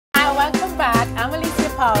welcome back. I'm Alicia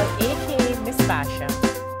Powell, aka Miss Basia.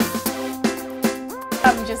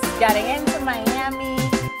 I'm just getting into Miami.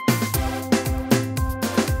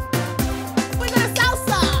 We're gonna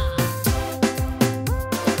salsa!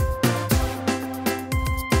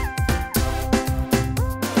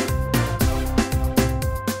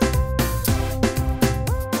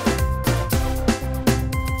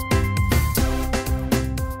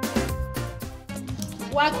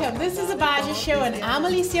 Welcome, this is the Basia Show and I'm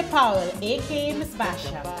Alicia Powell, aka Miss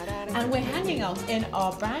Basia. And we're hanging out in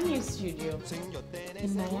our brand new studio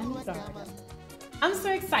in Miami, Florida. I'm so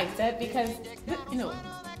excited because, you know,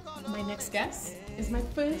 my next guest is my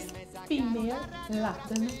first female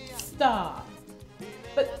Latin star,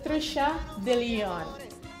 Patricia de Leon.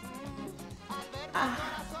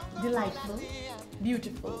 Delightful,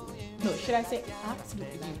 beautiful. No, should I say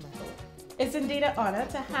absolutely beautiful. It's indeed an honor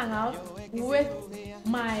to hang out with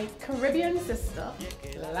my Caribbean sister,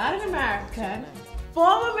 Latin American,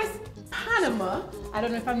 former Miss Panama. I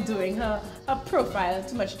don't know if I'm doing her profile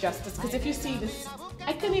too much justice, because if you see this,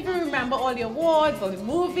 I couldn't even remember all the awards, all the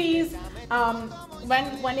movies.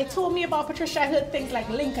 When they told me about Patricia, I heard things like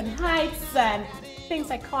Lincoln Heights and things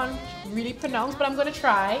I can't really pronounce, but I'm going to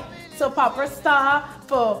try. So, Papa Star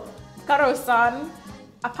for Corazon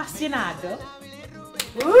Apasionado.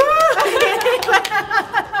 From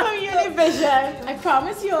Univision. I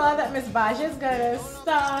promise you all that Miss Basia is gonna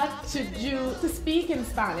start to speak in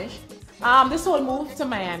Spanish. This whole move to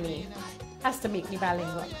Miami has to make me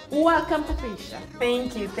bilingual. Welcome, Patricia.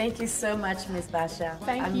 Thank you so much, Miss Basia.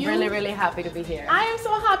 Thank you. I'm really happy to be here. I am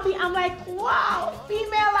so happy. I'm like, wow,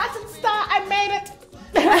 female Latin star, I made it.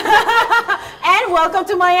 And welcome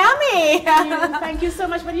to Miami. Thank you so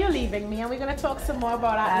much, but you're leaving me and we're going to talk some more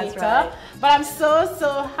about that later. Right. But I'm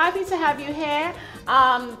so happy to have you here.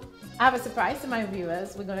 I have a surprise to my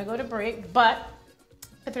viewers. We're going to go to break, but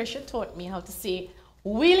Patricia taught me how to say,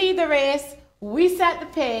 we lead the race, we set the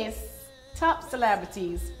pace, top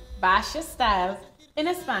celebrities, Basia style, in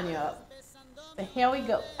Espanol. So here we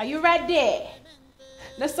go. Are you ready?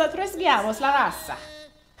 Nosotros guiamos la raza.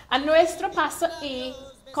 A nuestro paso y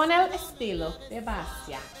con el estilo de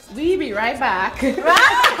Basia. We'll be right back. You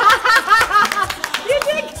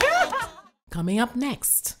did good. Coming up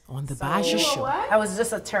next on the Basia Show. I was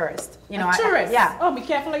just a tourist. You know, a tourist? Yeah. Oh, be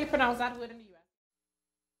careful how you pronounce that word in the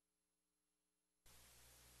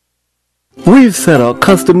US. We've set our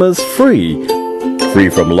customers free. Free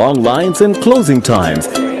from long lines and closing times.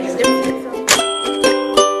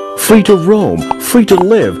 Free to roam, free to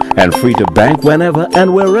live, and free to bank whenever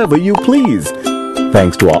and wherever you please.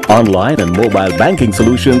 Thanks to our online and mobile banking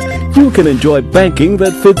solutions, you can enjoy banking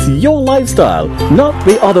that fits your lifestyle, not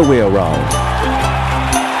the other way around.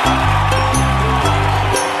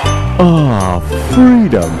 Ah,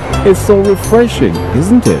 freedom is so refreshing,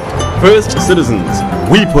 isn't it? First Citizens,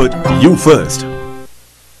 we put you first.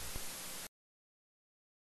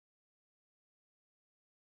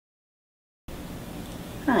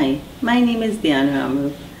 Hi, my name is Diane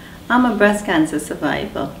Ramu. I'm a breast cancer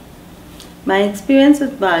survivor. My experience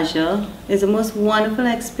with Basia is the most wonderful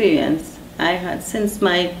experience I had since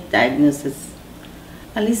my diagnosis.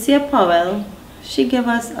 Alicia Powell, she gave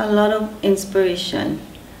us a lot of inspiration.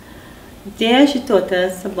 There she taught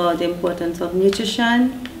us about the importance of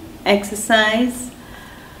nutrition, exercise,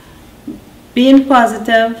 being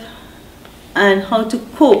positive, and how to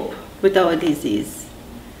cope with our disease.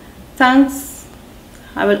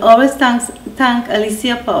 I will always thank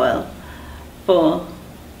Alicia Powell for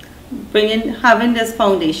having this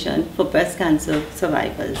foundation for breast cancer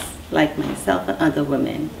survivors like myself and other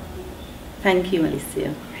women. Thank you,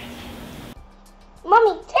 Alicia.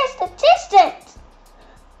 Mommy, taste it!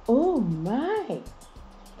 Oh my!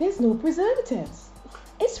 There's no preservatives.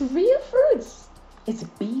 It's real fruits. It's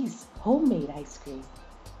Bee's homemade ice cream.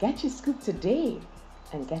 Get your scoop today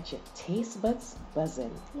and get your taste buds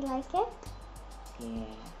buzzing. You like it? Yeah.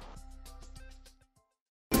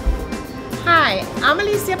 Hi, I'm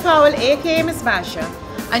Alicia Powell, aka Miss Basia,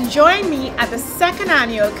 and join me at the second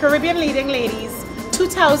annual Caribbean Leading Ladies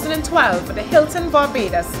 2012 at the Hilton,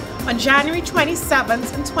 Barbados on January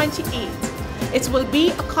 27th and 28th. It will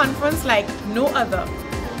be a conference like no other.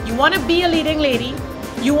 You want to be a leading lady?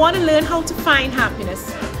 You want to learn how to find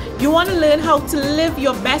happiness? You want to learn how to live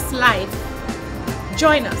your best life?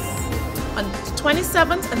 Join us on the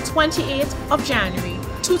 27th and 28th of January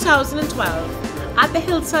 2012 at the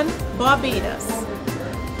Hilton, Barbados.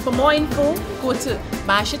 For more info, go to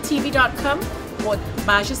basiatv.com or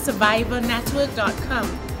basiasurvivornetwork.com.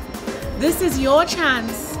 This is your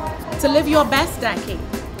chance to live your best decade.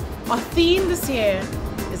 Our theme this year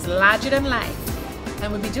is larger than life,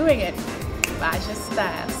 and we'll be doing it Basia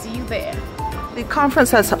style. See you there. The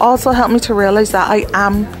conference has also helped me to realize that I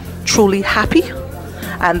am truly happy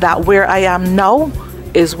and that where I am now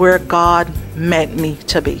is where God meant me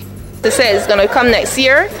to be. This is going to come next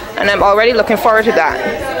year, and I'm already looking forward to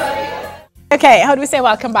that. Okay, how do we say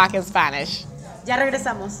welcome back in Spanish? Ya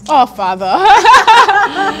regresamos. Oh, Father.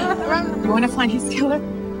 You want to find his killer?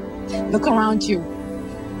 Look around you.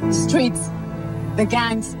 The streets, the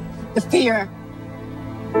gangs, the fear.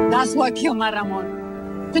 That's what killed my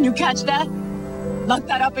Ramon. Can you catch that? Lock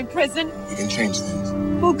that up in prison? We can change things.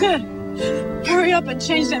 Oh, good. Hurry up and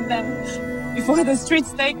change them then. Before the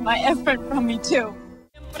streets take my effort from me, too.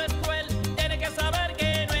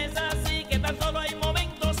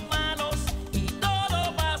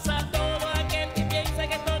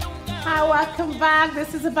 Hi, welcome back.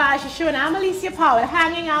 This is the Basia Show, and I'm Alicia Powell,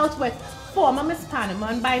 hanging out with former Miss Panama,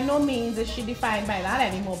 and by no means is she defined by that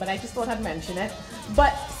anymore, but I just thought I'd mention it.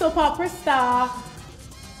 But soap opera star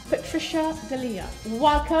Patricia de Leon.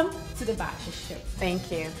 Welcome to the Basia Show.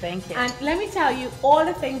 Thank you, thank you. And let me tell you all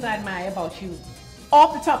the things I admire about you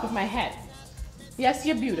off the top of my head. Yes,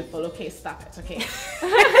 you're beautiful. Okay, stop it. Okay. So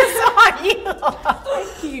are you.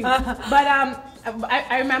 Thank you. But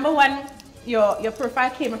I remember when your profile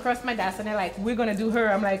came across my desk and they're like, we're gonna do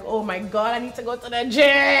her. I'm like, oh my God, I need to go to the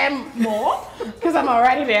gym more because I'm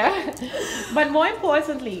already there. But more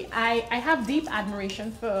importantly, I have deep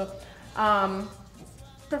admiration for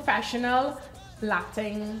professional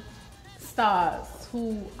Latin stars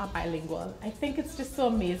who are bilingual. I think it's just so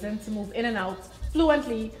amazing to move in and out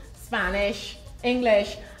fluently, Spanish,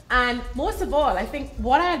 English, and most of all, I think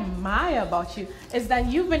what I admire about you is that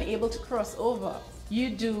you've been able to cross over.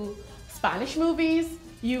 You do Spanish movies,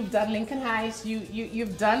 you've done Lincoln Heights,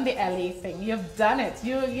 you've done the LA thing, you've done it.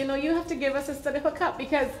 You know, you have to give us a study hookup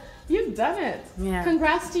because you've done it. Yeah.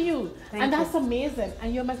 Congrats to you. Thank and you. that's amazing.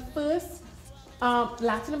 And you're my first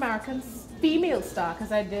Latin American female star,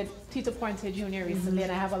 because I did Tito Puente Jr. recently,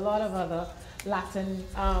 and I have a lot of other Latin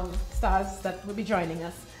stars that will be joining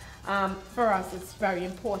us. For us, it's very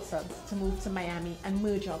important to move to Miami and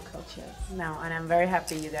merge our cultures. No, and I'm very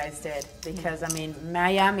happy you guys did, because I mean,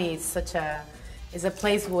 Miami is such a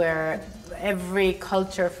place where every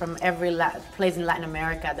culture from every place in Latin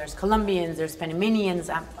America. There's Colombians, there's Panamanians.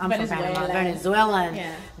 I'm from Panama, Venezuelan.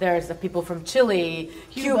 Yeah. There's the people from Chile,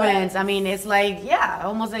 Cubans. I mean, it's like, yeah,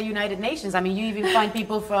 almost a United Nations. I mean, you even find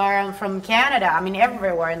people from Canada. I mean,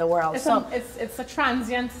 everywhere in the world. It's a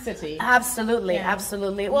transient city. Absolutely, yeah.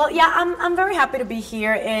 Absolutely. Well, yeah, I'm very happy to be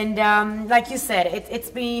here, and like you said, it's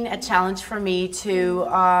been a challenge for me to.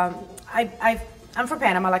 I'm from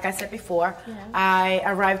Panama, like I said before. Yeah. I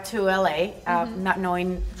arrived to LA, not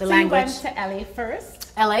knowing the language. So you went to LA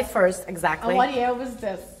first? LA first, exactly. And what year was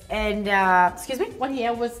this? And, excuse me? What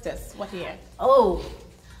year was this? What year? Oh,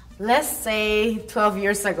 let's say 12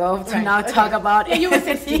 years ago to now talk about it. You were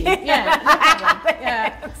 16. Yeah,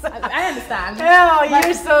 yeah. I understand. Oh,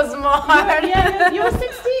 you're so smart. You were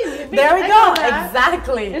 16. There we go.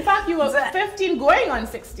 Exactly. In fact, you were 15 going on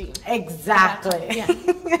 16. Exactly. Yeah.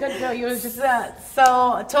 Good girl. You were just...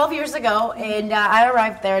 So 12 years ago, and I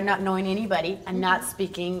arrived there not knowing anybody and not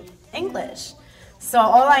speaking English. So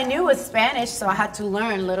all I knew was Spanish, so I had to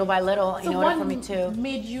learn little by little in order for me to. What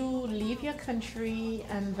made you leave your country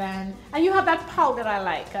and you have that pout that I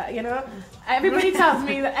like, you know? Everybody tells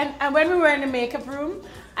me that, and when we were in the makeup room,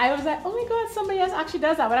 I was like, oh my God, somebody else actually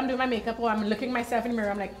does that. When I'm doing my makeup or I'm looking myself in the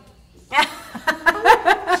mirror, I'm like, she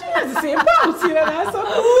has the same pout, you know? That's so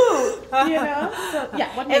cool, you know? So,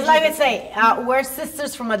 yeah, it's like I say, we're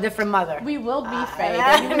sisters from a different mother. We will be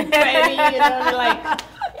baby, you know, like...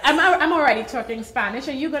 I'm already talking Spanish,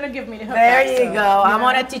 and you're gonna give me the hookup. There you go. I'm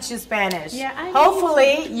gonna teach you Spanish. Yeah.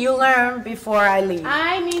 Hopefully, you learn before I leave.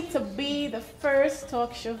 I need to be the first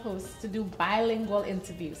talk show host to do bilingual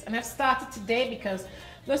interviews, and I've started today because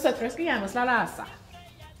nosotros guiamos la raza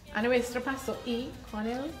a nuestro paso y con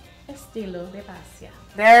el estilo de Basia.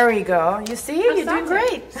 There we go. You see, you're doing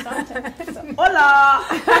great. Hola.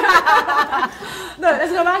 No,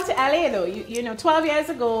 let's go back to LA though. You know, 12 years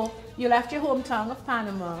ago, you left your hometown of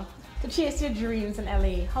Panama to chase your dreams in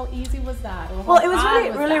LA. How easy was that? Well, it was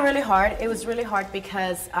really hard. It was really hard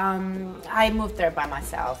because I moved there by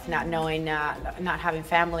myself, not knowing, not having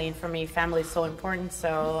family, and for me, family is so important.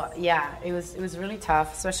 So yeah, it was really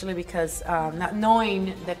tough, especially because not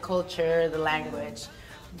knowing the culture, the language.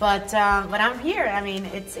 But I'm here. I mean,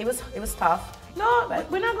 it was tough. No, but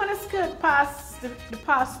we're not going to skirt past the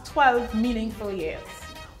past 12 meaningful years.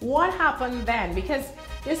 what happened then? Because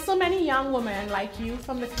there's so many young women like you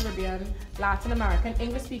from the Caribbean, Latin American,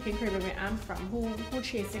 English-speaking Caribbean where I'm from, who are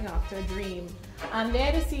chasing after a dream. And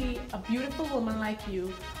there to see a beautiful woman like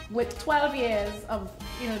you with 12 years of,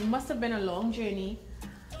 you know, it must have been a long journey.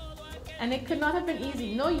 And it could not have been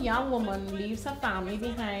easy. No young woman leaves her family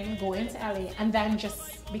behind, go into LA, and then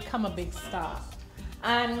just become a big star.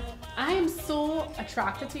 And I am so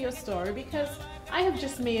attracted to your story because I have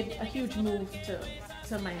just made a huge move to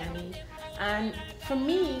Miami. And for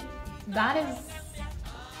me, that is,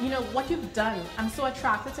 you know, what you've done. I'm so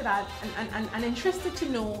attracted to that and interested to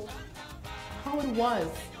know how it was.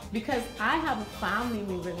 Because I have a family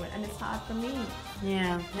moving with, and it's hard for me.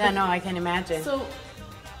 Yeah, no, I can imagine. So,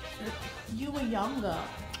 you were younger.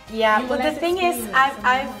 Yeah, but the thing is,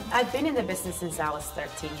 I've been in the business since I was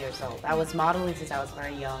 13 years old. I was modeling since I was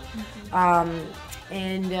very young.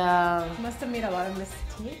 You must have made a lot of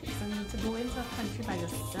mistakes. I mean, to go into a country by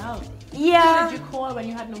yourself. Yeah. Who did you call when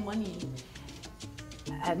you had no money?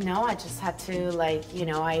 No, I just had to, like, you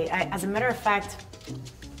know, I as a matter of fact,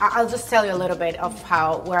 I'll just tell you a little bit of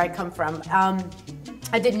where I come from.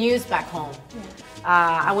 I did news back home. Yeah.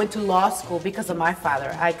 I went to law school because of my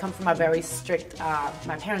father. I come from a very strict,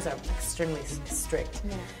 my parents are extremely strict.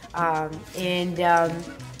 Yeah.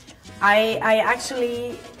 I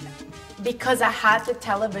actually, because I had the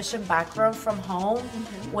television background from home,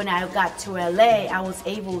 when I got to LA, I was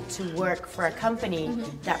able to work for a company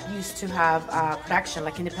that used to have production,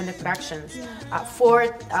 like independent productions,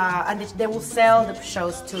 and they will sell the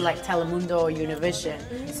shows to like Telemundo or Univision.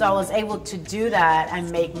 So I was able to do that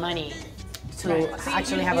and make money to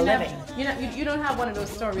actually have a living. You don't have one of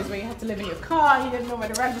those stories where you had to live in your car, you didn't know where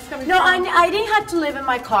the rent was coming from? No, I didn't have to live in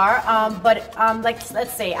my car, but like,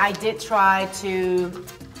 let's say I did try to,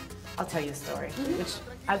 I'll tell you a story, which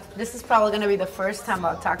this is probably going to be the first time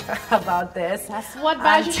I'll talk about this. That's what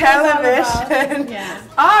Basia Show television. Yeah.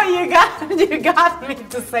 Oh, you got me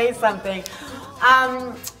to say something.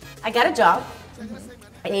 I got a job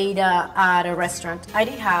at a restaurant. I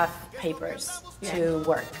didn't have papers to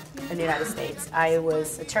work in the United States. I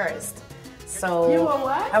was a tourist. So you were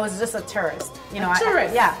what? I was just a tourist. You know, a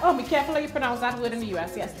tourist? Yeah. Oh, be careful how you pronounce that word in the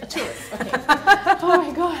U.S. Yes, a tourist. Okay. Oh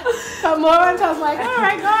my God. For a moment, I was like, oh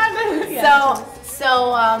my God. Yeah,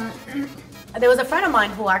 so there was a friend of mine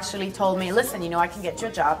who actually told me, listen, you know, I can get you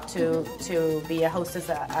a job to be a hostess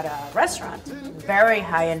at a restaurant, very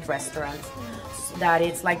high-end restaurant. That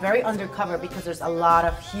it's like very undercover because there's a lot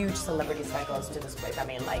of huge celebrities that goes to this place. I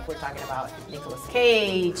mean, like we're talking about Nicolas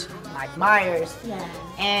Cage, Mike Myers. Yeah.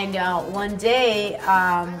 And one day,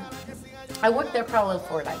 I worked there probably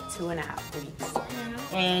for like 2.5 weeks.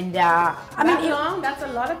 And I mean, long? That's a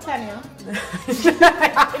lot of tenure.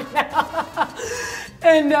 I know.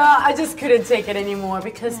 And I just couldn't take it anymore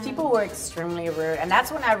because people were extremely rude. And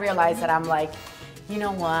that's when I realized that I'm like, you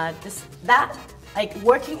know what, like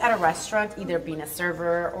working at a restaurant, either being a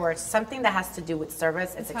server or something that has to do with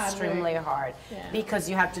service, it's extremely hard because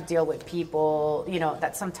you have to deal with people, you know,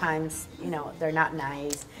 that sometimes, you know, they're not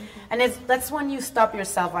nice. And that's when you stop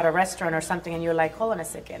yourself at a restaurant or something and you're like, hold on a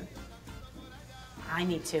second. I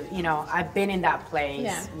need to, you know, I've been in that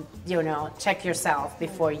place, you know, check yourself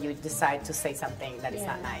before you decide to say something that is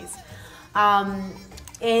not nice.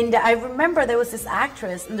 And I remember there was this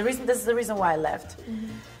actress, and this is the reason why I left.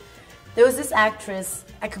 There was this actress,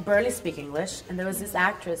 I could barely speak English, and there was this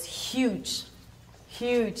actress, huge,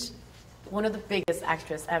 one of the biggest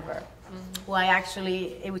actresses ever, who I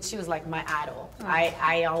actually, she was like my idol.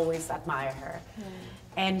 I always admire her.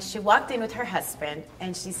 And she walked in with her husband,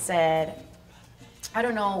 and she said, I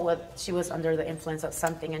don't know what, she was under the influence of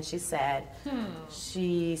something, and she said,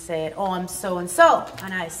 oh, I'm so-and-so.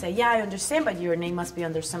 And I said, yeah, I understand, but your name must be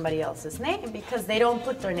under somebody else's name because they don't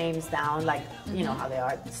put their names down like, you know how they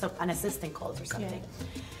are, so an assistant calls or something.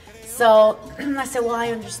 So I said, well,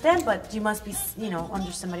 I understand, but you must be, you know,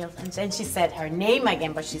 under somebody else. And she said her name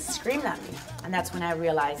again, but she screamed at me. And that's when I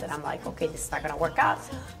realized that I'm like, okay, this is not going to work out.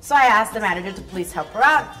 So I asked the manager to please help her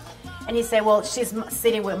out. And he said, well, she's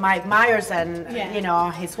sitting with Mike Myers and, you know,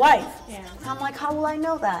 his wife. I'm like, how will I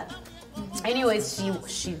know that? Anyways,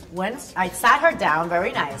 she went, I sat her down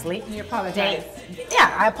very nicely. You apologized.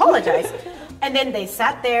 I apologized. And then they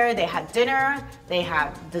sat there, they had dinner, they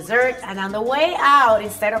had dessert, and on the way out,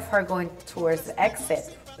 instead of her going towards the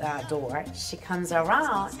exit door, she comes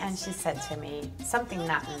around and she said to me something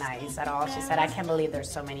not nice at all. She said, I can't believe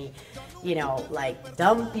there's so many, you know, like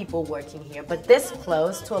dumb people working here, but this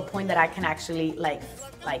close to a point that I can actually like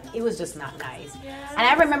it was just not nice. And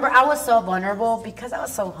I remember I was so vulnerable because I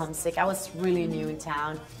was so homesick. I was really new in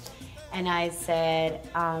town. And I said,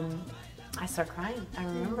 I started crying. I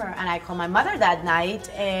remember, and I called my mother that night,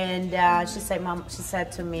 and she said, "Mom," she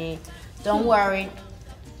said to me, "Don't worry.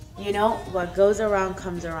 You know what goes around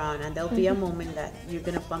comes around, and there'll be a moment that you're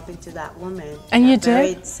gonna bump into that woman." And you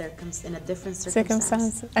did in a different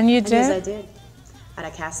circumstance. And you did. Yes, I did. At a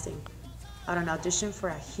casting, at an audition for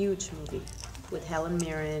a huge movie with Helen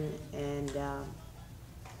Mirren, and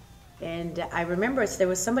I remember there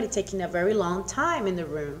was somebody taking a very long time in the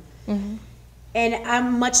room. And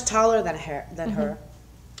I'm much taller than her.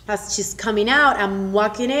 As she's coming out, I'm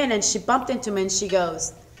walking in, and she bumped into me, and she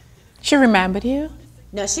goes. She remembered you?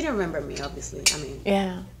 No, she didn't remember me, obviously. I mean.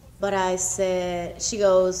 Yeah. But I said, she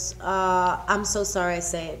goes, I'm so sorry. I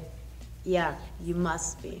said, yeah, you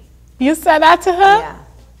must be. You said that to her? Yeah.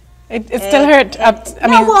 It still hurt.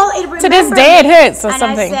 To this day it hurts or and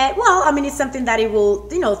something. I said, well, I mean, it's something that it will,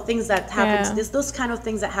 you know, things that happen to this, those kind of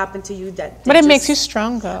things that happen to you that. But it makes you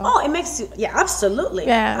stronger. Oh, it makes you, yeah, absolutely.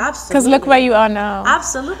 Yeah, absolutely. because look where you are now.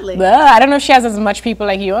 Absolutely. I don't know if she has as much people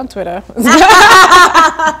like you on Twitter.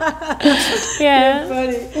 Yeah.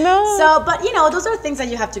 Funny. No. So, but you know, those are things that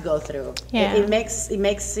you have to go through. Yeah.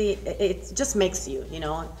 It just makes you, you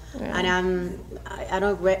know. Yeah. And I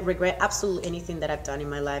don't regret absolutely anything that I've done in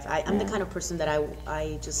my life. I'm the kind of person that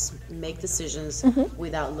I just make decisions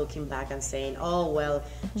without looking back and saying, oh, well,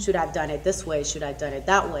 should I have done it this way? Should I have done it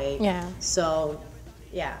that way? Yeah. So,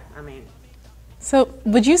 yeah, I mean. So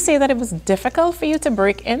would you say that it was difficult for you to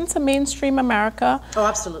break into mainstream America? Oh,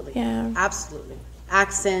 absolutely. Yeah. Absolutely.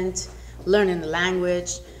 Accent, learning the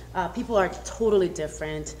language. People are totally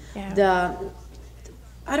different. Yeah.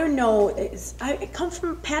 I don't know. I come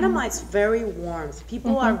from Panama. It's very warm.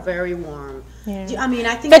 People are very warm. Yeah. I mean,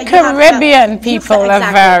 I think the Caribbean people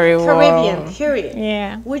are very warm. Caribbean, period.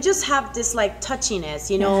 Yeah. We just have this like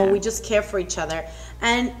touchiness, you know. We just care for each other,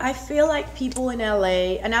 and I feel like people in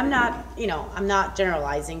LA, and I'm not, you know, I'm not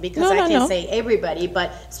generalizing because I can't say everybody,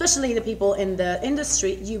 but especially the people in the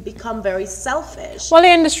industry, you become very selfish. Well, the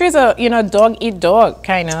industry is a, you know, dog eat dog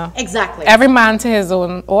kind of. Exactly. Every man to his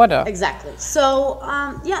own order. Exactly. So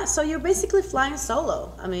yeah, so you're basically flying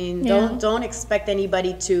solo. I mean, don't expect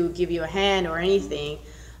anybody to give you a hand or anything.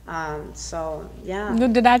 So yeah.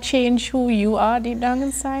 Did that change who you are deep down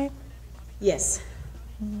inside? Yes.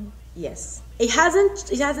 Yes. It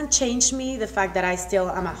hasn't changed me. The fact that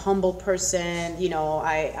I'm a humble person. You know,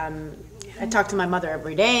 I talk to my mother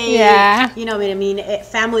every day. Yeah. You know what I mean?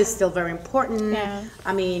 Family is still very important. Yeah.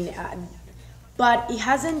 I mean. But it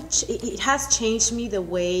has changed me the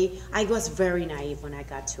way I was very naive when I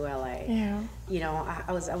got to LA. Yeah. You know,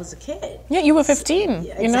 I was a kid. Yeah, you were 15.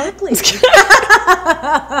 So, exactly.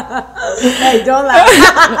 Hey, don't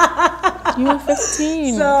laugh. You were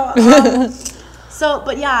 15.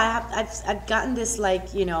 But yeah, I've gotten this,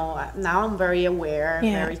 like, you know, now I'm very aware,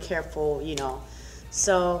 very careful, you know.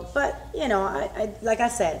 So, but you know, I like I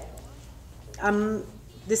said,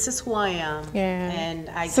 this is who I am, and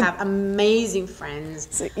I have amazing friends.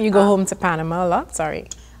 So you go home to Panama a lot? Sorry.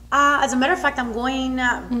 As a matter of fact, I'm going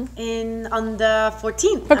on the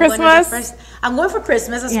 14th. For Christmas? I'm going for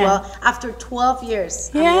Christmas as well. After 12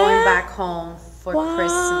 years, I'm going back home for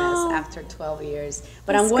Christmas after 12 years.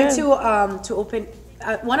 But I'm going to open,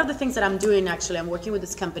 one of the things that I'm doing, actually, I'm working with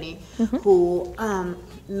this company who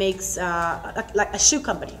makes like a shoe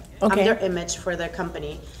company. I'm their image for their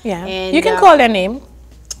company. Yeah, and you can call their name.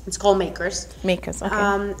 It's called Makers. Makers,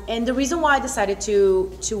 okay. And the reason why I decided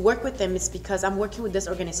to work with them is because I'm working with this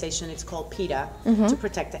organization. It's called PETA, to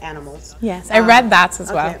protect the animals. Yes, I read that as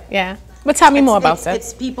well. Yeah, but tell me more about it.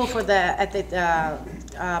 It's people for the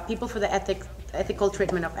ethical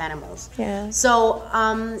treatment of animals. Yeah. So,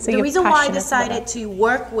 the reason why I decided to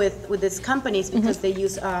work with this company is because they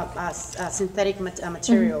use synthetic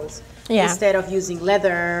materials instead of using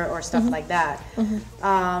leather or stuff like that.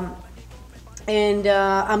 And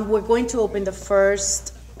we're going to open the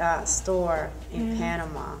first store in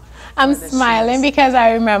Panama. I'm smiling because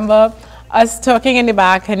I remember us talking in the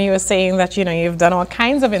back, and you were saying that, you know, you've done all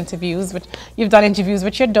kinds of interviews, but you've done interviews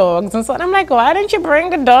with your dogs and so on. I'm like, why didn't you bring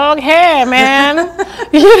the dog here, man?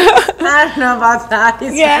 You know? I don't know about that.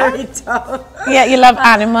 It's very tough. Yeah, you love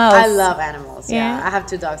animals. I love animals. Yeah, I have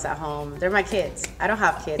 2 dogs at home. They're my kids. I don't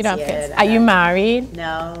have kids You don't yet. have kids. Are you married?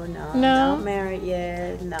 No, not married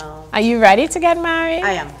yet. No. Are you ready to get married?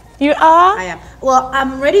 I am. You are? I am. Well,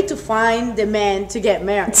 I'm ready to find the man to get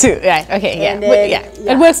married. Right. Okay. And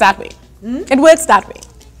It works that way. It works that way.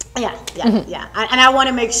 Yeah. And I want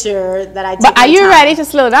to make sure that I. But are you ready to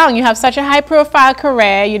slow down? You have such a high-profile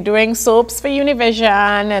career. You're doing soaps for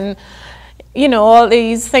Univision, and you know all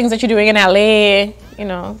these things that you're doing in LA. You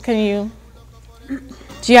know, do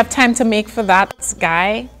you have time to make for that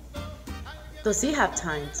guy? Does he have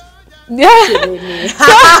time? Yeah.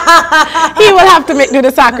 He will have to do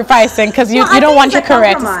the sacrificing because you don't want your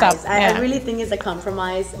career to stop. I really think it's a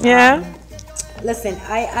compromise. Yeah. Listen,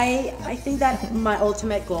 I think that my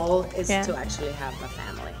ultimate goal is to actually have a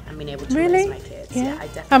family. I mean, able to raise my kids. Yeah, I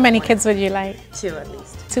definitely. How many kids would you like? 2 at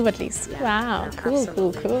least. 2 at least. Yeah. Wow,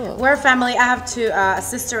 cool. We're a family. I have a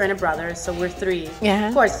sister and a brother, so we're 3. Yeah.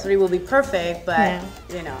 Of course, 3 will be perfect, but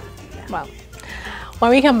you know. Yeah. Well,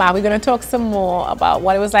 when we come back, we're going to talk some more about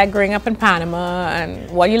what it was like growing up in Panama and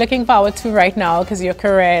what you're looking forward to right now, because your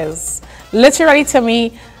career is literally, to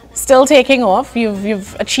me, still taking off.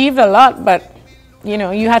 You've achieved a lot, but you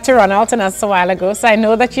know, you had to run out on us a while ago, so I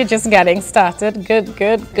know that you're just getting started. Good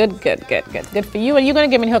for you. And you're going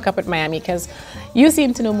to give me a hookup with Miami, because you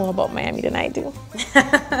seem to know more about Miami than I do.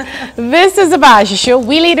 This is the Basia Show.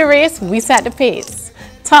 We lead the race, we set the pace.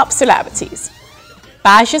 Top celebrities.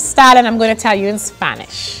 Basia style, and I'm going to tell you in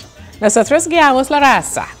Spanish. Nosotros guiamos la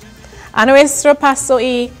raza a nuestro paso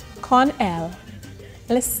y con el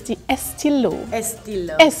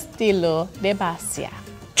estilo de Basia.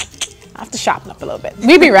 I have to sharpen up a little bit.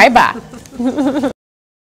 We'll be right back.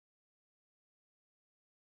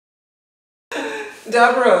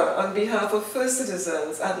 Deborah, on behalf of First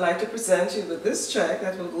Citizens, I'd like to present you with this check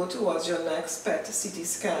that will go towards your next PET CT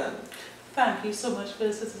scan. Thank you so much,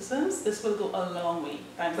 First Citizens. This will go a long way.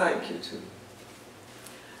 Thank you too.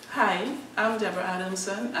 Hi, I'm Deborah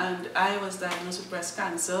Adamson, and I was diagnosed with breast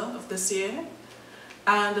cancer of this year.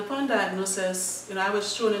 And upon diagnosis, you know, I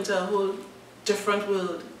was thrown into a whole different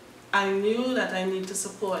world. I knew that I needed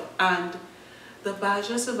support, and the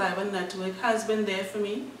Basia Survivor Network has been there for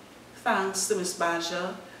me. Thanks to Miss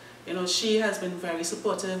Basia. You know, she has been very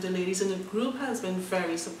supportive. The ladies in the group has been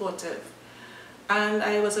very supportive. And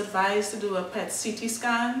I was advised to do a PET CT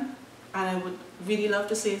scan, and I would really love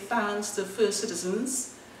to say thanks to First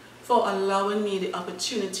Citizens for allowing me the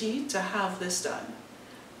opportunity to have this done.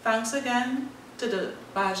 Thanks again to the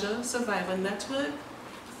Basia Survivor Network.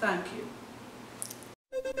 Thank you.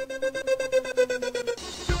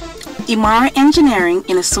 Imara Engineering,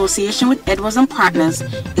 in association with Edwards & Partners,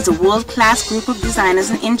 is a world-class group of designers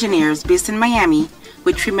and engineers based in Miami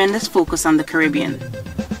with tremendous focus on the Caribbean.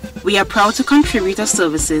 We are proud to contribute our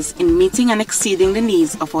services in meeting and exceeding the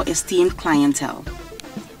needs of our esteemed clientele.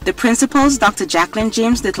 The principals, Dr. Jacqueline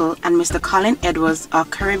James Little and Mr. Colin Edwards, are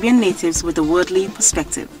Caribbean natives with a worldly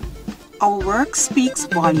perspective. Our work speaks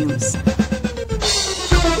volumes.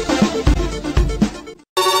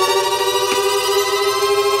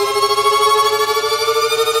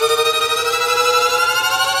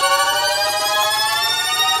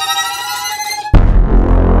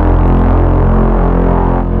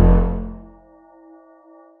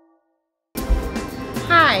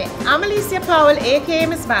 Powell, aka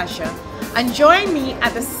Miss Basia, and join me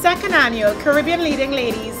at the second annual Caribbean Leading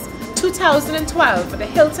Ladies 2012 at the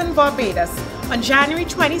Hilton Barbados on January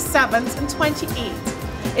 27th and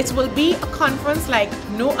 28th. It will be a conference like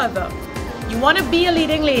no other. You want to be a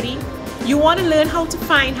leading lady, you want to learn how to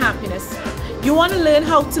find happiness, you want to learn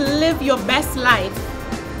how to live your best life.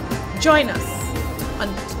 Join us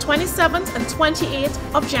on the 27th and 28th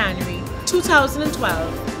of January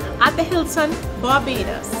 2012 at the Hilton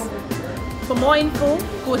Barbados. For more info,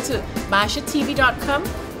 go to basiatv.com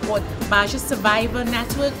or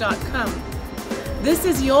basiasurvivornetwork.com. This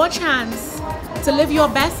is your chance to live your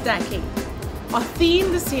best decade. Our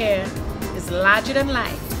theme this year is larger than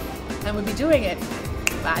life, and we'll be doing it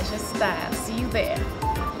Basia style. See you there.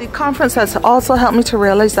 The conference has also helped me to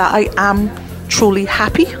realize that I am truly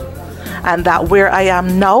happy, and that where I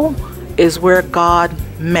am now is where God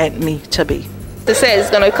meant me to be. They say it's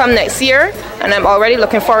going to come next year, and I'm already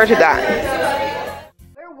looking forward to that.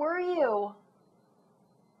 Where were you?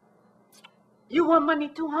 You want money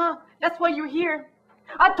too, huh? That's why you're here.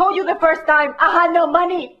 I told you the first time I had no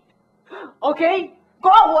money. Okay? Go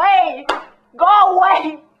away! Go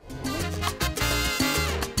away!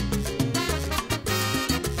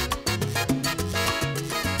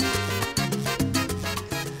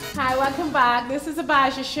 Hi, welcome back. This is the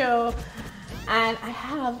Basia Show. And I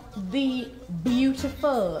have the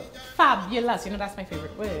beautiful, fabulous, you know that's my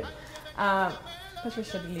favorite word,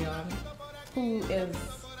 Patricia de Leon, who is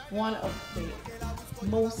one of the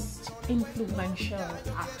most influential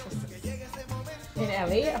actresses in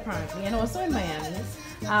LA apparently, and also in Miami.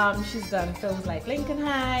 She's done films like Lincoln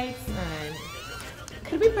Heights and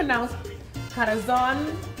could be pronounced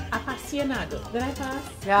Corazon Apasionado. Did I pass?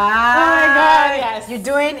 Yeah. Oh my God! Yes. You're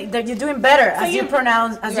doing better So as you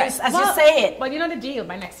pronounce you say it. But you know the deal.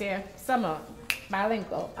 By next year, summer,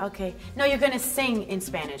 bilingual. Okay. No, you're gonna sing in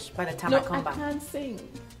Spanish by the time I come back. I can't sing.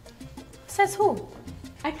 Says who?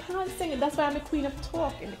 I can't sing. That's why I'm the queen of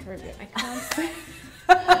talk in the Caribbean. I can't sing.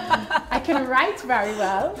 I can write very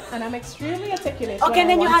well, and I'm extremely articulate. Okay, and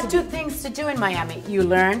then you had two things to do in Miami. You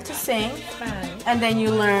learn to sing, Spanish, and then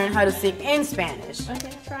you learn how to sing in Spanish.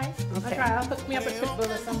 Okay, try. Okay. I'll try. I'll hook me up with Pitbull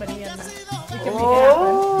or somebody, and we can make it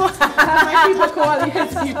happen. My people call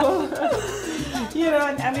his people. You know,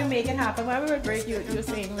 and we make it happen. When we were break, you were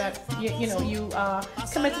saying that you are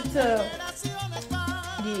committed to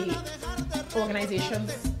the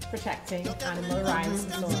organizations protecting animal rights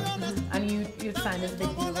and so on. And you signed this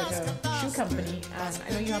big deal with a shoe company. And I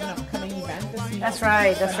know you have an upcoming event this week. That's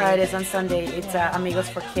right. That's right. It's on Sunday. It's Amigos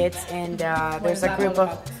for Kids, and there's a group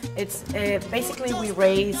of. It's basically we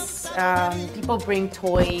raise. People bring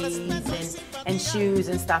toys and shoes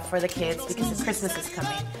and stuff for the kids because Christmas is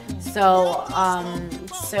coming. So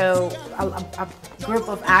a group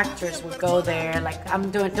of actors would go there. Like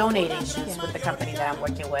I'm donating shoes with the company that I'm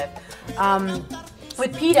working with.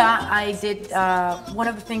 With PETA, I did one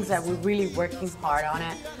of the things that we're really working hard on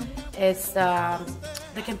it is the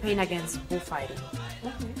campaign against bullfighting,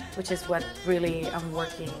 which is what really I'm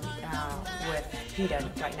working with PETA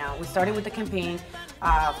right now. We started with the campaign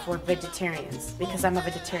for vegetarians because I'm a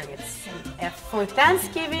vegetarian. For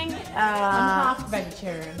Thanksgiving, I'm half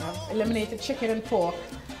vegetarian. I've eliminated chicken and pork.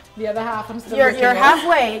 The other half I'm still You're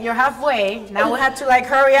halfway. You're halfway. Now we have to like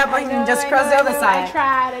hurry up and just cross the other side.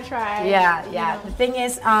 I tried. Yeah. You know. The thing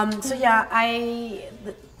is, I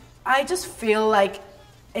just feel like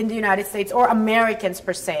in the United States or Americans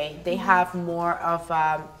per se, they have more of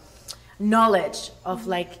knowledge of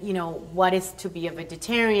what is to be a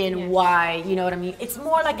vegetarian, why, you know what I mean? It's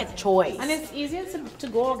more like a choice. And it's easier to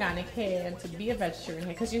go organic here and to be a vegetarian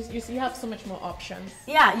here because you have so much more options.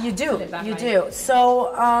 Yeah, you do. You do.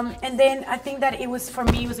 So, and then I think that for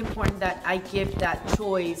me, it was important that I give that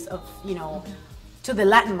choice of, to the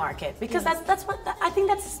Latin market because that's what, I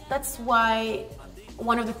think that's why,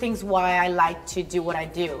 one of the things why I like to do what I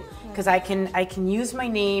do because I can use my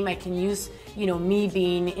name, I can use me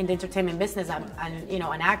being in the entertainment business and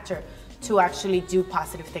an actor to actually do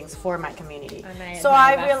positive things for my community. So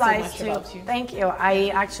I realized thank you. I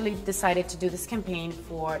actually decided to do this campaign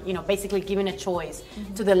for basically giving a choice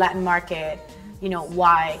to the Latin market,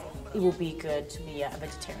 why it will be good to be a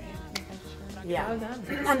vegetarian. Yeah,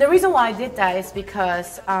 and the reason why I did that is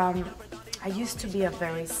because I used to be a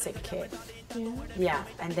very sick kid. Yeah,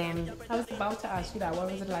 and then I was about to ask you that.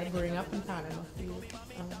 What was it like growing up in Panama for you?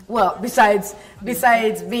 Well, besides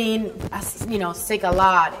being sick a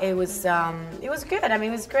lot, it was good. I mean,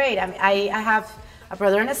 it was great. I mean, I have a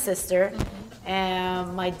brother and a sister,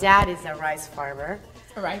 and my dad is a rice farmer.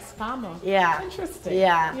 A rice farmer. Yeah. Interesting.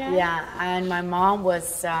 Yeah. And my mom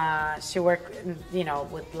was she worked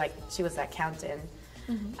she was an accountant.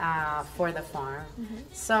 For the farm.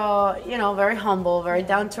 So, very humble, very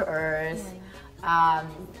down to earth.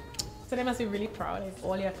 So they must be really proud of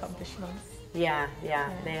all your accomplishments. Yeah,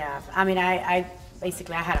 they have. I mean, I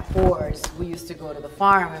basically had a horse. We used to go to the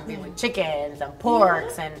farm and be with chickens and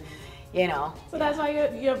porks and, So that's why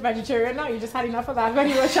you're vegetarian now? You just had enough of that when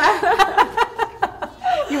you were a child?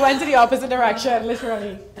 You went to the opposite direction,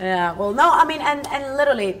 literally. Yeah, well, no, I mean, and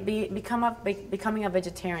literally, becoming a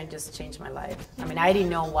vegetarian just changed my life. I mean, I didn't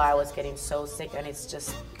know why I was getting so sick, and it's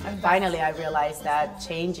just, finally I realized that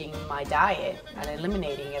changing my diet and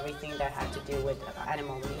eliminating everything that had to do with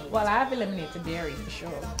animal meat. Well, I've eliminated dairy for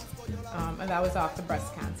sure, and that was after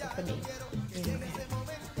breast cancer for me.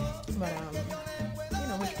 But,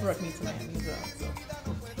 which brought me to Miami as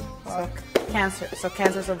well, So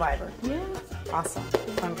cancer survivor. Yeah. Awesome.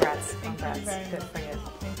 Congrats. Thank you very Good much. for you.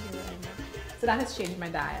 Thank you very much. So that has changed my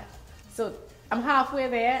diet. So I'm halfway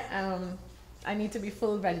there. I need to be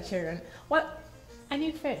full vegetarian. Well, I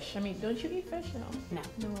need fish. I mean, don't you eat fish? No.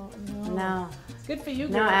 It's good for you,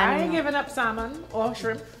 girl. I ain't giving up salmon or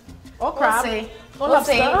shrimp or crab. We'll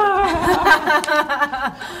see.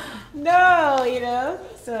 No,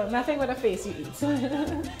 So nothing with a face you eat.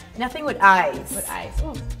 Nothing with eyes. With eyes.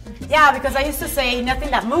 Oh. Yeah, because I used to say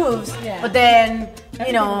nothing that moves, but then,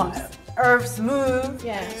 earths move.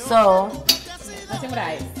 Yeah. So. Nothing with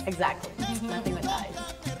eyes. Exactly. Nothing with eyes.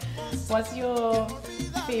 What's your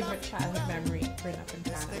favorite childhood memory growing up in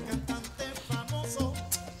Panama?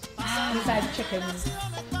 Besides chickens.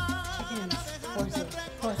 Horses.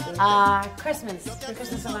 Christmas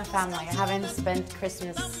with my family. I haven't spent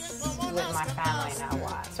Christmas with my family in a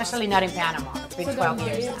while, especially not in Panama. It's been 12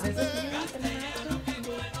 years now.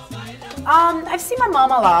 I've seen my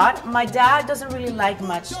mom a lot. My dad doesn't really like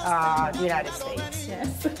much the United States.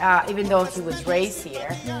 Yes. Even though he was raised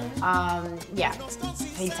here.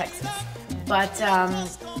 In Texas. But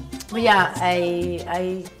But yeah,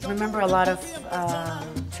 I remember a lot of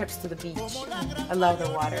trips to the beach. I love the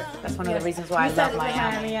water. That's one of the reasons why I love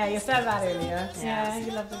Miami. Yeah, you said that earlier. Yeah,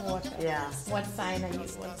 you love the water. Yeah. What sign are you?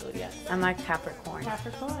 What zodiac? I'm like Capricorn.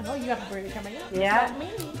 Capricorn. Oh, you have a birthday coming up. Yeah.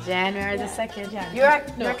 Like me. January the 2nd. Yeah.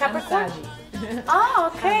 You're a Capricorn?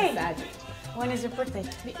 Oh, okay. I'm a When is your birthday?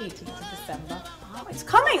 The 18th of December. Oh, it's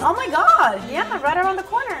coming. Oh my God. Yeah, right around the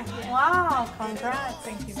corner. Yeah. Wow. Congrats.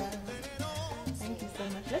 Thank you very much. Thank you so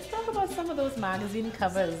much. Let's talk about some of those magazine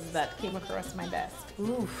covers that came across my desk.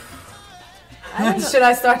 Oof. Should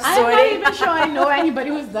I start sorting? I'm not even sure I know anybody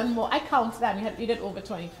who's done more. I counted them. You did over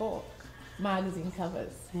 24 magazine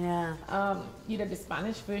covers. Yeah. You did the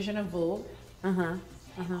Spanish version of Vogue.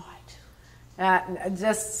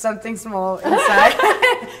 Just something small inside.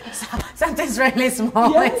 Something's really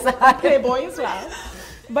small inside. Playboy as well.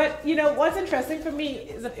 But you know what's interesting for me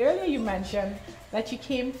is that earlier you mentioned that you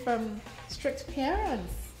came from strict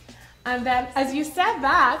parents, and then as you said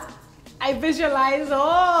that, I visualized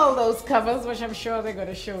all those covers, which I'm sure they're going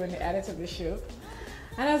to show in the edit of the show.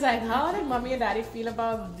 And I was like, how did mommy and daddy feel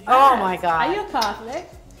about that? Oh my God. Are you a Catholic?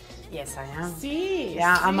 Yes, I am. See.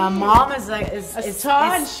 Yeah, and my mom is like a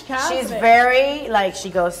staunch Catholic. She's very like she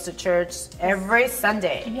goes to church every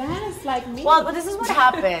Sunday. Yes, like me. Well, but this is what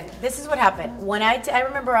happened. When I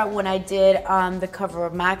remember when I did the cover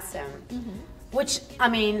of Maxim, which I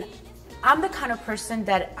mean, I'm the kind of person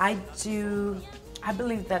that I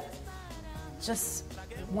believe that just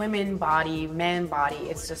women body, man body,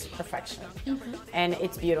 it's just perfection, and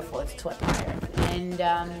it's beautiful. It's to admire, and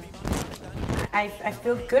I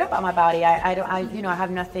feel good about my body. I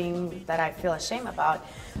have nothing that I feel ashamed about.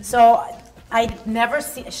 So I never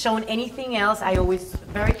shown anything else. I always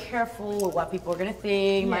very careful with what people are gonna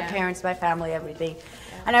think. My parents, my family, everything.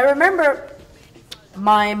 And I remember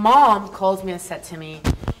my mom called me and said to me,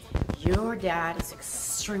 "Your dad is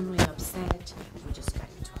extremely upset. We just got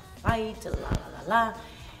into a fight. La la la la."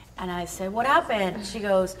 And I said, "What happened?" She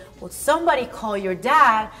goes, "Well, somebody called your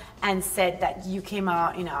dad and said that you came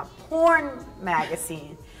out in a porn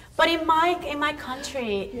magazine." But in my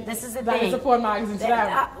country, this is the thing. That is a porn magazine to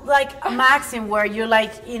them. Like a Maxim, where you're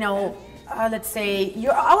like, let's say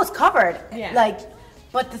I was covered. Yeah. Like,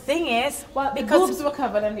 but the thing is, well, because boobs were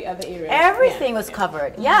covered in the other areas. Everything was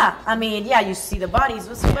covered. Yeah. I mean, you see the bodies.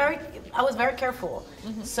 I was very careful.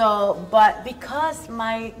 So, but because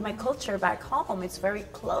my culture back home, it's very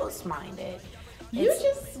close-minded. You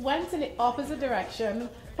just went in the opposite direction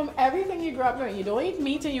from everything you grew up doing. You don't eat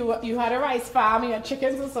meat, and you had a rice farm, you had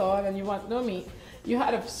chickens and so on, and you want no meat. You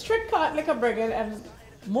had a strict Catholic upbringing, and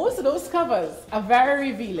most of those covers are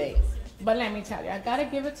very revealing. But let me tell you, I gotta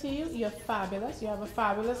give it to you. You're fabulous. You have a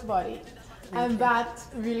fabulous body, and that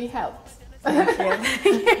really helps.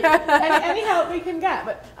 Any help we can get.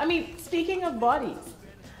 But I mean, speaking of bodies,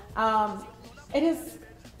 it is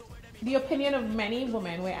the opinion of many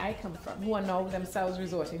women where I come from who are now themselves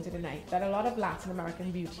resorting to the night that a lot of Latin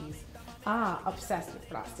American beauties are obsessed with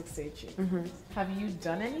plastic surgery. Have you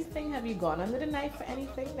done anything? Have you gone under the knife for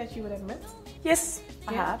anything that you would admit? Yes,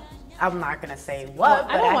 I have. I'm not gonna say what,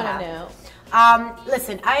 but I don't want to know.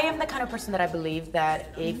 Listen, I am the kind of person that I believe that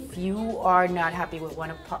if you are not happy with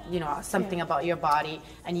something about your body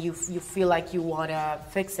and you feel like you want to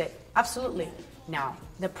fix it, absolutely. Now,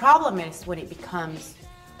 the problem is when it becomes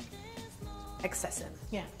excessive.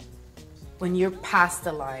 Yeah. When you're past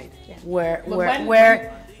the line, where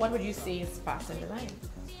what would you say is passing the line?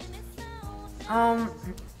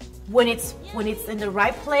 When it's in the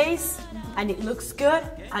right place and it looks good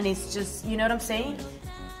and it's just, you know what I'm saying?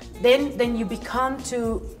 Then you become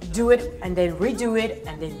to do it and then redo it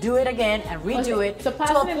and then do it again and redo it to a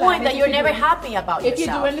point that you're never happy about yourself. If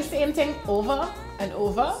you're doing the same thing over and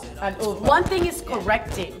over and over. One thing is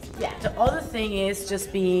correcting. Yeah. The other thing is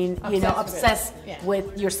just being, obsessed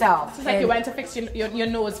with yourself. It's like you went to fix your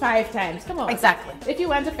nose 5 times. Come on. Exactly. If you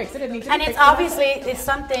went to fix it, it needs to be fixed. And it's obviously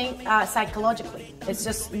something psychologically. It's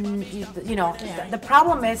just, the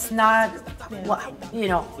problem is not,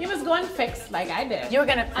 You must go and fix like I did. You're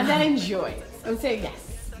gonna and then enjoy it and say yes.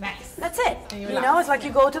 Nice. That's it. It's like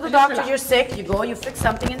you go to the doctor, you're sick, you go, you fix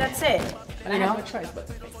something, and that's it. But I have no choice but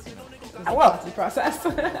to fix it. The process.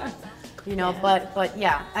 But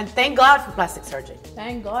yeah, and thank God for plastic surgery.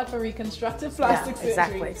 Thank God for reconstructive plastic surgery.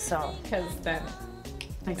 Exactly. So because then.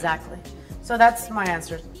 Exactly. So that's my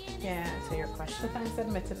answer. Yeah. To your question. So thanks for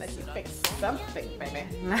admitting that you fixed something, baby.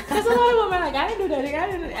 There's a lot of women like, I didn't do that.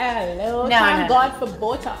 I didn't. Hello. Thank God for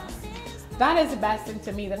Botox. That is the best thing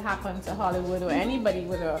to me that happened to Hollywood or anybody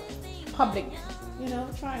with a public, You know,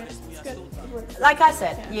 try it. It's good. Like I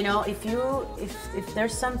said, you know, if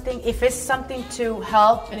there's something, if it's something to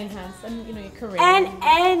help and enhance, and you know, your career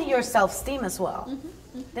and your self-esteem as well,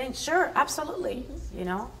 then sure, absolutely, you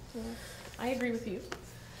know. Yeah, I agree with you.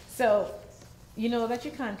 So, you know that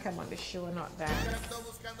you can't come on the show and not dance.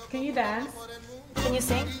 Can you dance? Can you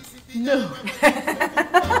sing? No.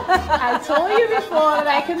 I told you before that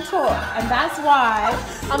I can talk, and that's why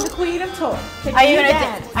I'm the queen of talk. Are you gonna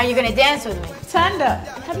dance? Are you gonna dance with me? Thunder.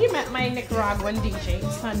 Have you met my Nicaraguan DJ?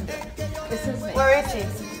 Thunder. This is his name. Where is he?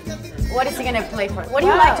 What is he gonna play for? What do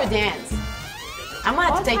you like to dance? I'm gonna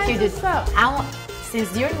have to take you to.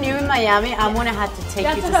 Since you're new in Miami, I'm gonna have to take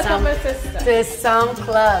you to some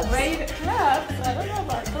clubs. Right, clubs? I don't know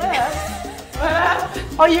about clubs.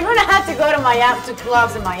 Oh, you're gonna have to go to Miami, to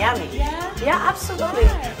clubs in Miami. Yeah? Yeah, absolutely.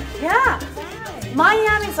 Yeah.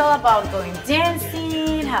 Miami's all about going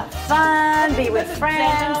dancing, have fun, be with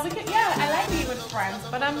friends. Yeah, I like being with friends,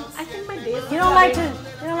 but I think my days. You don't like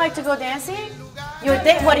to go dancing? Your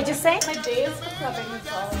day? What did you say? My days for clubbing is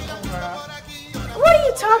all over. What are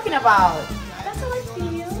you talking about? That's how I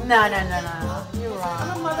feel. No. You're wrong.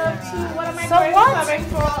 I'm a mother of two. What am I going clubbing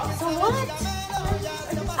for? So what?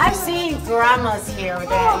 I've seen grandmas here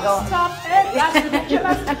that go. Stop it! That's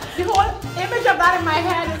ridiculous. The whole image of that in my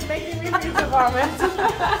head is making me feel the vomit.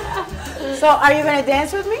 So, are you gonna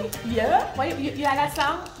dance with me? Yeah. What, you like that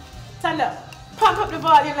song? Thunder. Pump up the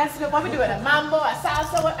volume. Let's do. What we doing? A mambo, a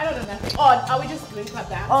salsa? What? I don't know nothing. Or are we just doing club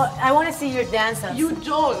dance? Oh, I want to see your dance. You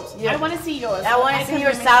don't. I want to see yours. I want to see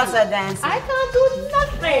your salsa dance. I can't do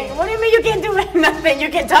nothing. What do you mean you can't do nothing? You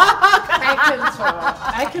can talk. I can talk.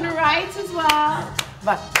 I can write as well.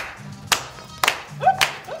 But.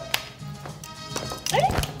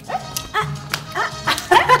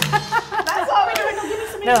 That's all we're doing. Don't give me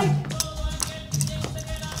some music.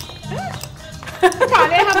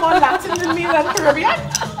 Probably have more Latin than me than Caribbean.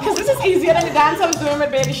 Because this is easier than the dance I was doing with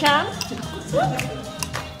Baby Sham.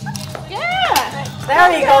 Yeah.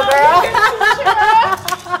 There you go, girl.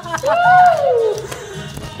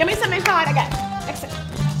 Give me something hard again. Exit.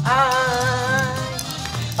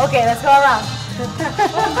 Okay, let's go around.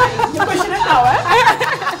 You're pushing it now, eh?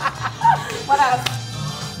 What else?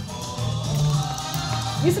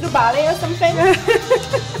 You used to do ballet or something? You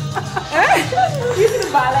used to do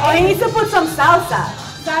ballet? Oh, he needs to put some salsa.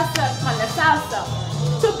 Salsa, on the salsa.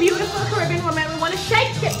 Two beautiful Caribbean women. We want to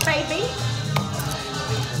shake it, baby.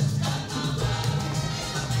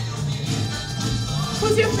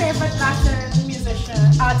 Who's your favorite Latin musician,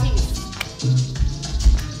 artist?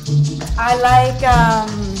 I like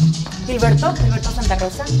Gilberto Santa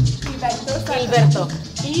Rosa.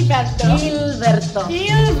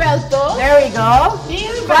 Gilberto. There we go.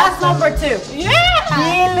 Class number 2. Yeah.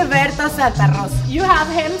 Gilberto Santa Rosa. You have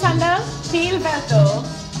him, Tanda? Gilberto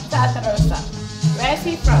Santa Rosa. Where's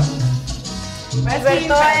he from?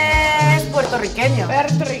 Gilberto es puertorriqueño.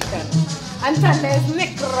 Puerto Rican. And Tanda is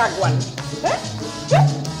Nicaraguan.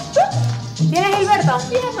 ¿Tienes Gilberto?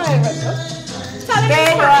 Yeah, my Gilberto. Tell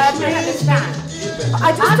him I understand.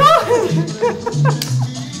 I just told him.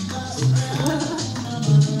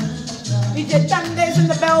 DJ Tanda's in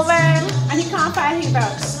the building, and he can't find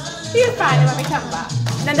Gilberto. He'll find him when we come back.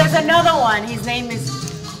 Then there's another one. His name is.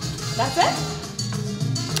 That's it?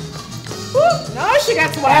 Woo. No, she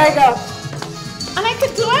gets one. There you go. And I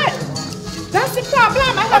could do it. That's the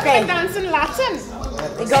problem. I have to dance in Latin.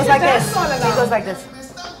 It goes like this. It goes like this.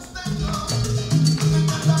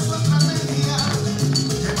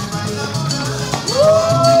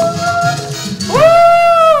 Woo!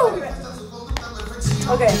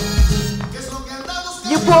 Okay.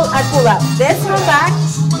 You pull, I pull up this one back,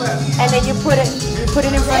 and then you put it in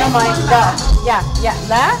front of mine. Yeah,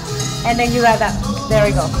 that, and then you have that. There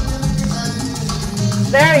we go.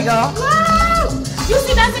 There we go. Wow! You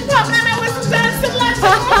see, that's the problem. I was dancing Latin.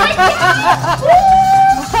 Oh my God! Woo!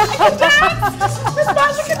 I can dance. Miss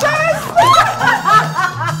Basia can dance.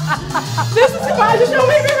 This is the Basia Show.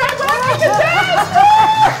 We'll be right back. I can dance.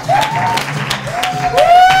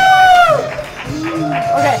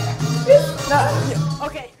 Okay. No,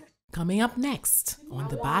 okay. Coming up next on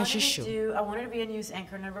the Basia Show. I wanted to be a news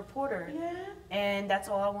anchor and a reporter. Yeah. And that's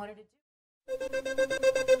all I wanted to do.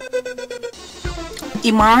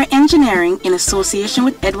 Imara Engineering, in association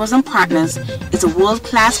with Edwards & Partners, is a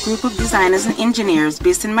world-class group of designers and engineers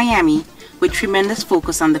based in Miami with tremendous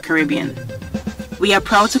focus on the Caribbean. We are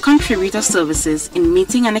proud to contribute our services in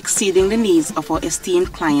meeting and exceeding the needs of our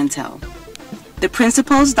esteemed clientele. The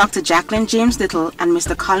principals, Dr. Jacqueline James Little and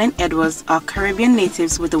Mr. Colin Edwards, are Caribbean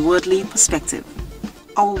natives with a worldly perspective.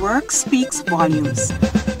 Our work speaks volumes.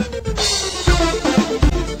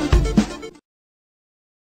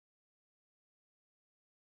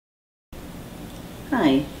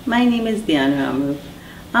 Hi, my name is Diana.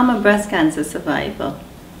 I'm a breast cancer survivor.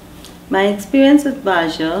 My experience with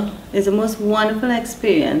Basia is the most wonderful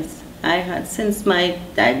experience I had since my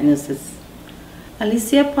diagnosis.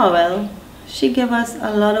 Alicia Powell, she gave us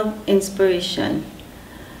a lot of inspiration.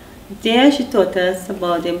 There she taught us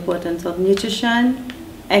about the importance of nutrition,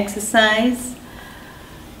 exercise,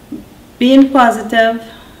 being positive,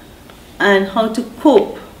 and how to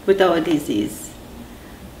cope with our disease.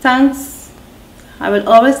 Thanks. I will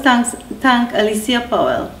always thank Alicia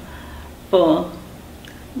Powell for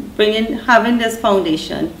having this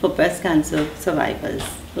foundation for breast cancer survivors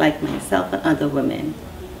like myself and other women.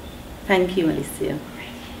 Thank you, Alicia.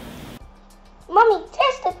 Mommy,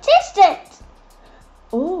 taste it!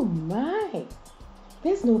 Oh my,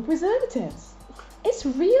 there's no preservatives. It's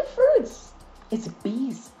real fruits. It's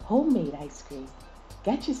Bee's homemade ice cream.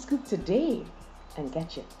 Get your scoop today and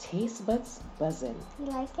get your taste buds buzzing. You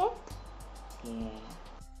like it? Yeah.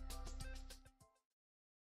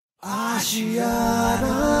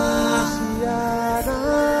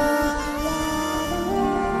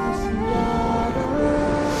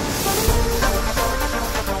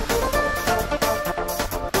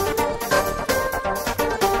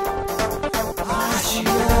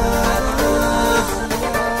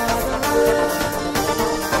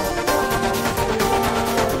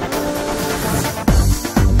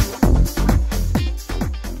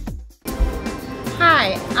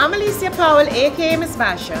 Hi, I'm Alicia Powell, aka Miss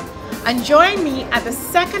Basia, and join me at the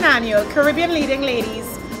second annual Caribbean Leading Ladies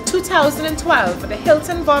 2012 at the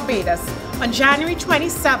Hilton, Barbados on January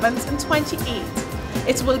 27th and 28th.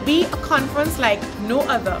 It will be a conference like no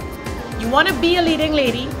other. You want to be a leading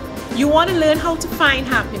lady, you want to learn how to find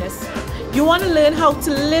happiness, you want to learn how to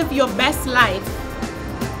live your best life.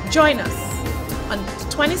 Join us on the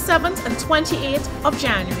 27th and 28th of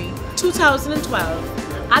January 2012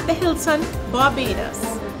 at the Hilton, Barbados.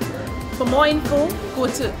 For more info, go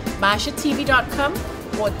to basiatv.com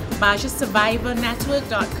or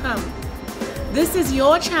basiasurvivornetwork.com. This is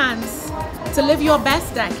your chance to live your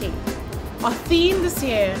best decade. Our theme this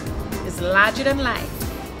year is larger than life,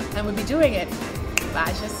 and we'll be doing it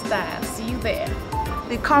Basia style. See you there.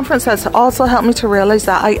 The conference has also helped me to realize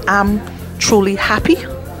that I am truly happy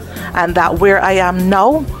and that where I am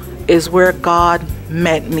now is where God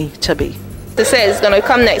meant me to be. This is going to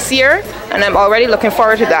come next year, and I'm already looking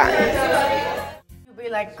forward to that. You'll be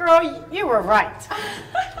like, girl, you were right.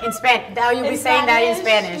 In Spanish. Now you'll be saying that in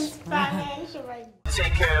Spanish.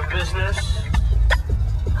 Take care of business.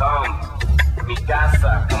 Come. Mi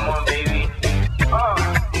casa. Come on, baby.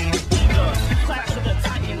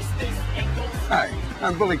 Hi,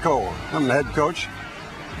 I'm Billy Cole. I'm the head coach.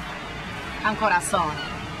 I'm Corazon.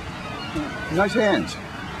 Nice hands.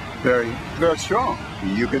 Very, very strong.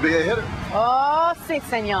 You could be a hitter. Oh, sí,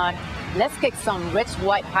 señor. Let's kick some rich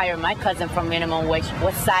white hire my cousin from minimum wage.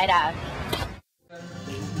 West Side out.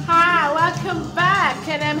 Hi, welcome back.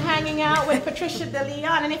 And I'm hanging out with Patricia de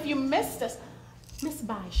Leon. And if you missed us, Miss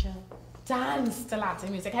Basia danced to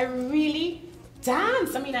Latin music. I really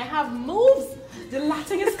dance. I mean, I have moves. The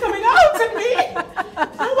Latin is coming out in me.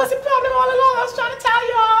 That was the problem all along. I was trying to tell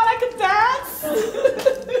you all I could dance.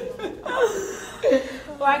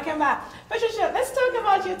 Welcome back. Patricia, let's talk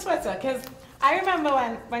about your Twitter, because I remember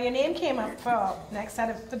when your name came up for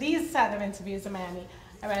these set of interviews in Miami,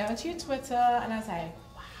 I went onto your Twitter and I was like,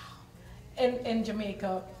 wow. In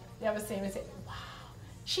Jamaica, they ever say, wow,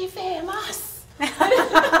 she famous. You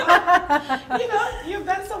know, you've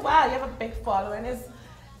done so well. You have a big following.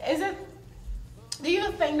 Do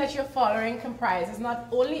you think that your following comprises not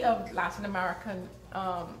only of Latin American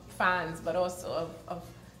fans, but also of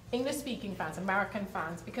English-speaking fans, American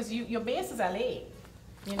fans, because your base is LA.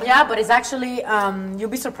 You know? Yeah, but it's actually, you'll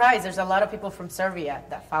be surprised, there's a lot of people from Serbia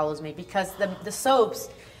that follows me, because the soaps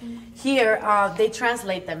here, they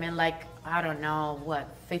translate them in like, I don't know, what,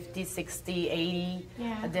 50, 60, 80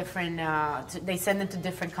 different, they send them to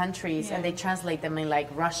different countries, and they translate them in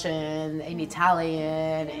like Russian, in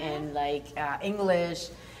Italian, and like English,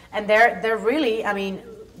 and they're really, I mean,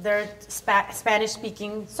 they're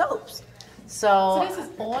Spanish-speaking soaps. So this is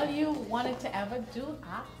all you wanted to ever do,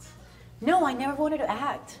 act? No, I never wanted to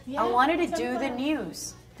act. Yeah, I wanted to do the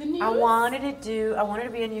news. The news? I wanted to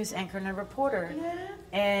be a news anchor and a reporter. Yeah.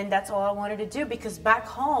 And that's all I wanted to do, because back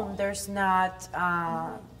home there's not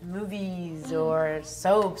movies or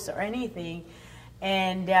soaps or anything.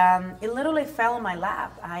 And it literally fell in my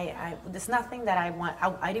lap. There's nothing that I want.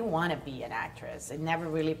 I didn't want to be an actress. It never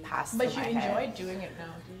really passed through my head. But you enjoy doing it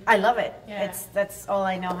now, do you? I love it. Yeah. That's all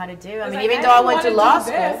I know how to do. I mean, like, even though I went to law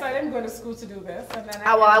school. I didn't go to school to do this. And then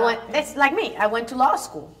it's like me. I went to law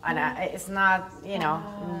school. And it's not, you know,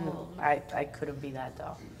 I couldn't be that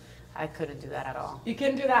though. I couldn't do that at all. You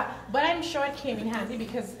couldn't do that. But I'm sure it came in handy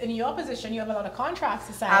because in your position, you have a lot of contracts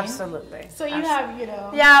to sign. Absolutely. So you have, you know.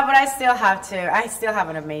 Yeah, but I still have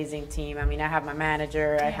an amazing team. I mean, I have my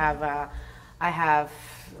manager. Yeah. I have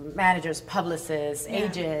managers, publicists,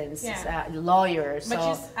 agents, lawyers.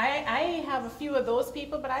 But I have a few of those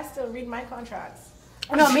people, but I still read my contracts.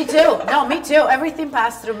 No, me too. No, me too. Everything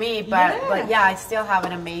passed through me, but I still have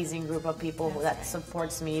an amazing group of people that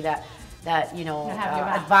supports me, that you know,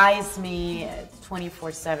 advise me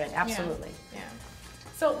 24/7. Absolutely. Yeah.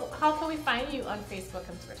 So how can we find you on Facebook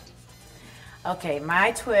and Twitter? Okay,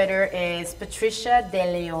 my Twitter is Patricia de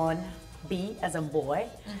Leon, B as a boy.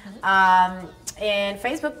 And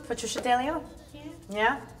Facebook, Patricia de Leon.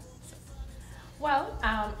 Yeah. Well,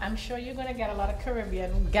 I'm sure you're going to get a lot of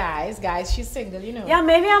Caribbean guys. She's single, you know. Yeah,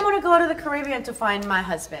 maybe I'm going to go to the Caribbean to find my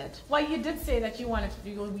husband. Well, you did say that you want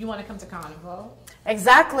to come to Carnival.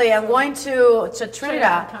 Exactly. I'm going to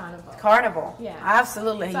Trinidad. Carnival. Yeah.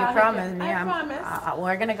 Absolutely. So you promised me. I promise.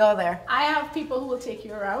 We're going to go there. I have people who will take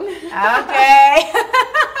you around. Okay.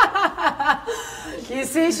 You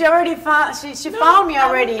see, she already found, she found me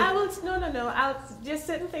already. No. I'll just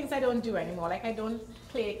certain things I don't do anymore. Like I don't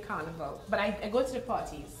play Carnival, but I go to the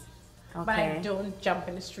parties. Okay. But I don't jump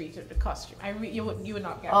in the street with the costume. You would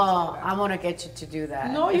not get me to do that. I want to get you to do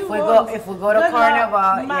that. No, if we go to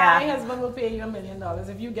Carnival, my husband will pay you $1 million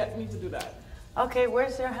if you get me to do that. Okay,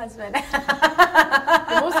 where's your husband?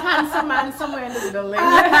 The most handsome man somewhere in this building.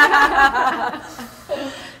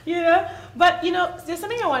 You know, but you know, there's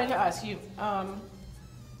something I wanted to ask you.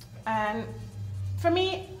 And for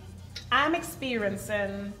me, I'm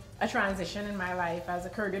experiencing a transition in my life as a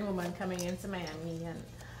Caribbean woman coming into Miami, and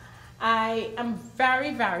I am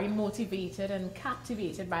very, very motivated and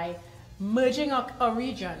captivated by merging our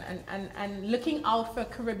region and looking out for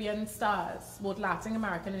Caribbean stars, both Latin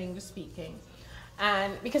American and English speaking.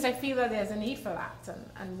 And because I feel that there's a need for that,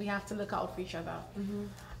 and we have to look out for each other.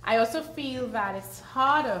 I also feel that it's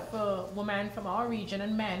harder for women from our region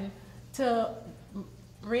and men to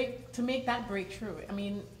make that breakthrough. I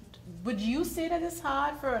mean, would you say that it's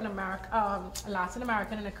hard for an Latin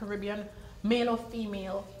American and a Caribbean male or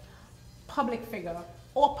female public figure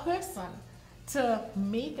or person to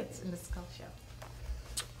make it in this culture?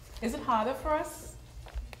 Is it harder for us?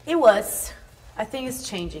 It was. I think it's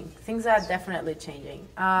changing. Things are definitely changing.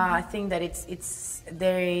 I think that I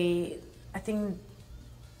think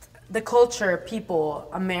the culture, people,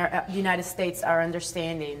 United States are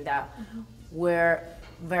understanding that we're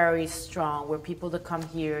very strong. We're people that come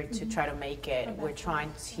here to try to make it. We're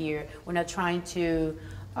not trying to,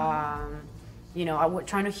 you know, we're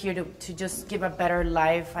trying to just give a better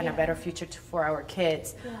life and a better future for our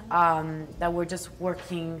kids. That we're just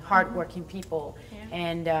hardworking people.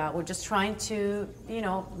 And we're just trying to, you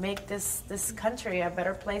know, make this country a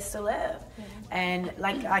better place to live. And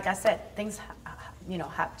like I said, things, you know,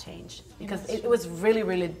 have changed because it was really,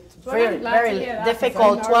 really very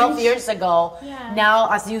difficult 12 years ago. Now,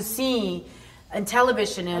 as you see in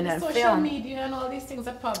television and social film, media and all these things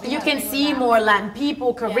are probably you can see more Latin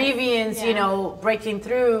people, Caribbeans, you know, breaking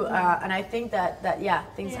through. And I think that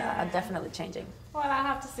things are definitely changing. Well, I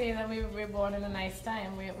have to say that we were born in a nice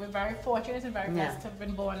time. We're very fortunate and very blessed to have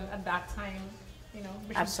been born at that time, you know,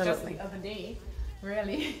 which was just the other day,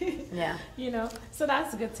 really. You know, so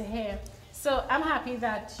that's good to hear. So I'm happy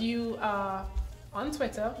that you are on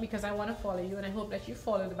Twitter because I want to follow you, and I hope that you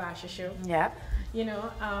follow the Basia Show. Yeah. You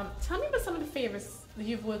know, tell me about some of the favorites that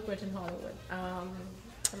you've worked with in Hollywood.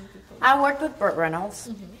 I worked with Burt Reynolds,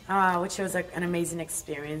 which was an amazing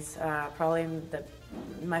experience. Probably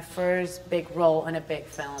my first big role in a big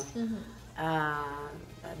film.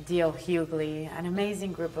 Deal Hughley, an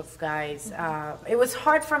amazing group of guys. It was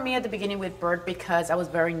hard for me at the beginning with Burt because I was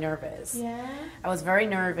very nervous. I was very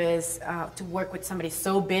nervous to work with somebody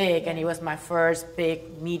so big, and it was my first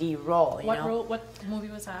big meaty role. What movie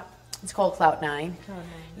was that? It's called Cloud9.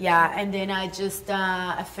 Yeah, and then I just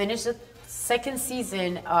I finished the second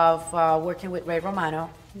season of working with Ray Romano.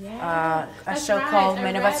 A show called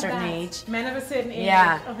Men of a Certain Age. Men of a Certain Age.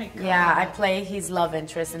 Yeah, oh my God. Yeah. I play his love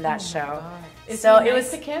interest in that show. So it was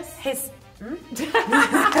to kiss.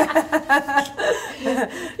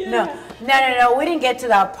 No. We didn't get to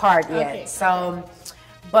that part yet. So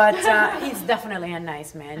But he's definitely a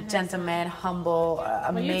nice man, gentleman, humble,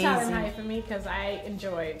 amazing. Well, you tell him hi for me because I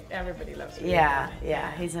enjoyed. Everybody loves you. Yeah,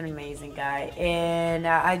 he's an amazing guy. And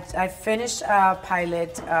I finished a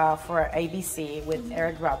pilot for ABC with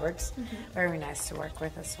Eric Roberts. Very nice to work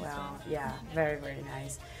with as well. Yeah, very, very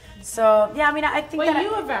nice. So, yeah, I mean, I think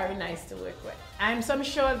you were very nice to work with. I'm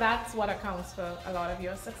sure that's what accounts for a lot of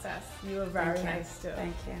your success. You were very nice to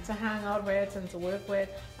hang out with and to work with.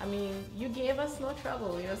 I mean, you gave us no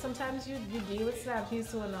trouble. You know, sometimes you deal with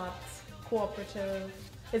celebrities who are not cooperative.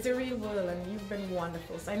 It's a real world, and you've been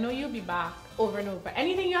wonderful. So I know you'll be back over and over.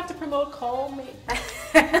 Anything you have to promote, call me.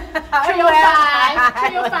 305.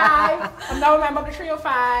 305. I'm now a member of the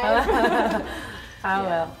 305. I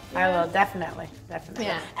will, definitely.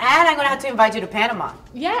 Yeah. And I'm gonna have to invite you to Panama.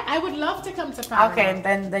 Yeah, I would love to come to Panama. Okay,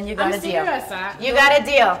 then you got a deal. Serious, you got a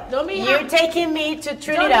deal. You're taking me to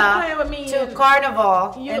Trinidad, to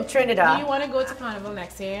Carnival in Trinidad. Do you want to go to Carnival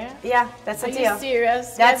next year? Yeah, that's a deal. Are you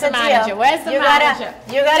serious? That's Where's the manager? Where's the manager?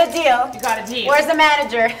 You got a deal. You got a deal. Where's the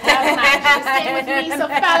manager? Stay with me. So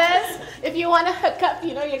fellas, if you want to hook up,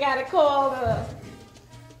 you know, you gotta call the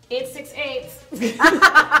 868.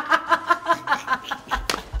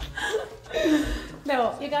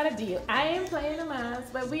 No, you got a deal. I am playing a mass,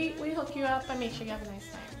 but we hook you up and make sure you have a nice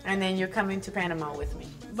time. And then you're coming to Panama with me.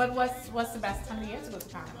 But what's the best time of year to go to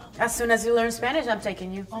Panama? As soon as you learn Spanish, I'm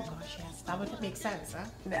taking you. Oh gosh, yes, that would make sense, huh?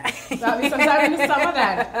 That'll be sometime in the summer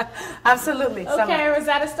then. Absolutely. Okay, summer.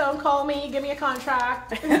 Rosetta Stone, call me, give me a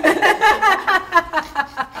contract.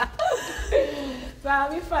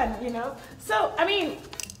 That'll be fun, you know. So, I mean,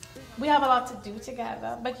 we have a lot to do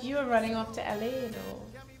together, but you are running off to LA, you know.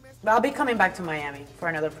 I'll be coming back to Miami for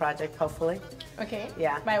another project, hopefully. Okay.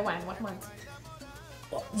 Yeah. By when? What month?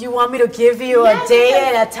 You want me to give you a day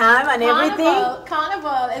and a time and everything?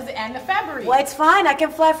 Carnival is the end of February. Well, it's fine. I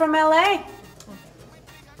can fly from LA.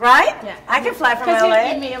 Right? Yeah. I can fly from LA. Because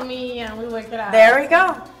you email me and we work it out. There we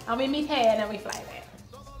go. And we meet here and then we fly there.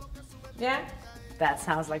 Yeah? That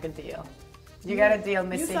sounds like a deal. You got a deal,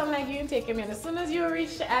 Missy. You sound like you're taking me. As soon as you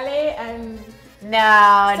reach LA and...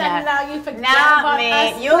 No. You forget about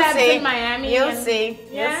us You'll see. in Miami. You'll see.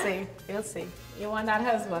 Yeah? You'll see. You want that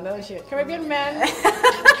husband, don't you? Caribbean men. You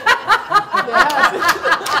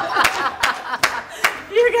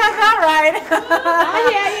got that right. I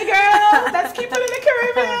hear you, girl. Let's keep it in the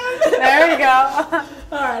Caribbean. There you go.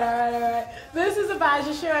 All right. This is a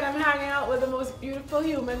Basia Show, and I'm hanging out with the most beautiful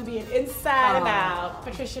human being inside and out,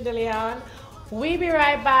 Patricia de Leon. We'll be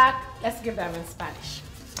right back. Let's give them in Spanish.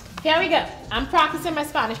 Here we go. I'm practicing my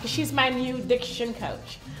Spanish because she's my new diction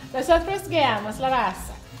coach. Nosotros guiamos la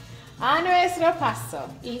raza a nuestro paso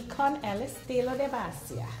y con el estilo de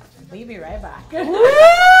Basia. We'll be right back.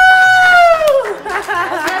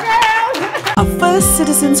 A First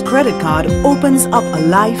Citizens credit card opens up a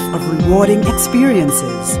life of rewarding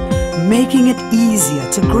experiences, making it easier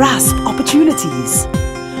to grasp opportunities,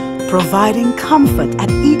 providing comfort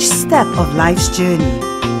at each step of life's journey,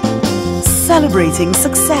 celebrating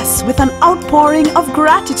success with an outpouring of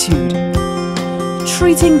gratitude,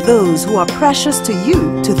 treating those who are precious to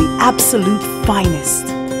you to the absolute finest,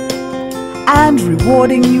 and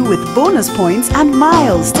rewarding you with bonus points and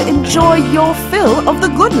miles to enjoy your fill of the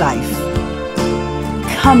good life.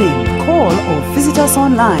 Come in, call, or visit us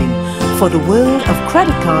online for the world of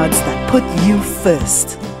credit cards that put you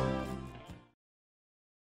first.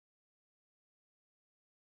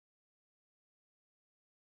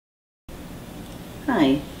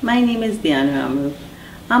 Hi, my name is Diane Ramu.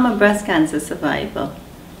 I'm a breast cancer survivor.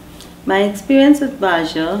 My experience with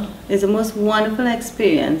Basia is the most wonderful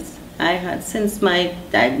experience I had since my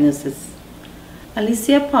diagnosis.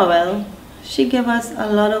 Alicia Powell, she gave us a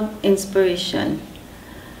lot of inspiration.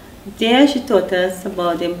 There she taught us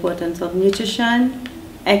about the importance of nutrition,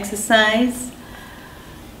 exercise,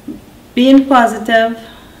 being positive,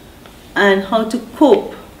 and how to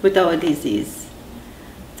cope with our disease.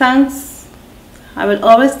 Thanks. I will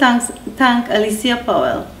always thank Alicia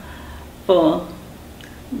Powell for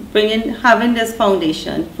having this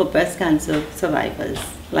foundation for breast cancer survivors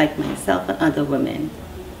like myself and other women.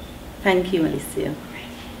 Thank you, Alicia.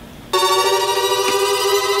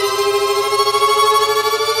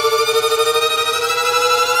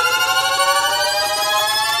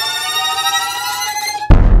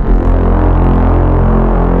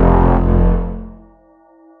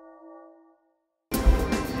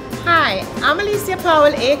 I'm Basia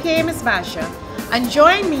Powell, aka Miss Basia, and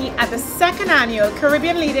join me at the second annual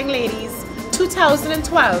Caribbean Leading Ladies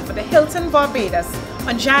 2012 at the Hilton Barbados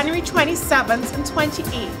on January 27th and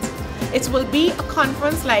 28th. It will be a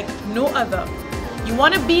conference like no other. You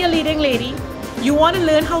want to be a leading lady? You want to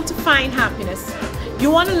learn how to find happiness? You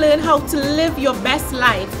want to learn how to live your best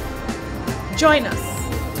life? Join us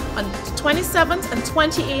on 27th and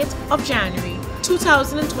 28th of January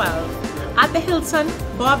 2012 at the Hilton,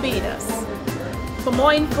 Barbados. For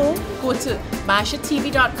more info, go to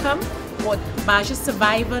basiatv.com or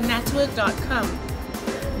basiasurvivornetwork.com.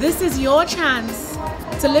 This is your chance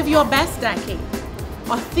to live your best decade.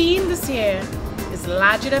 Our theme this year is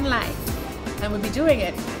larger than life, and we'll be doing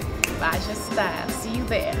it Basia style. See you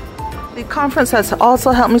there. The conference has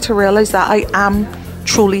also helped me to realize that I am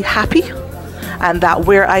truly happy, and that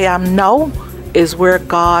where I am now is where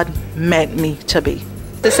God meant me to be.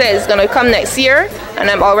 They say it's going to come next year, and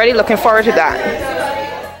I'm already looking forward to that.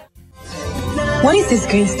 What is this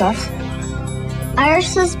green stuff?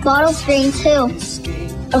 Iris's bottle's green too.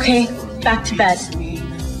 Okay, back to bed.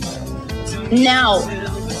 Now.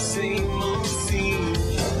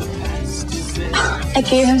 I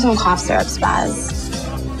gave him some cough syrup, Spaz.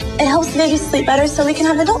 It helps the baby sleep better so we can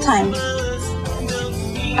have adult time.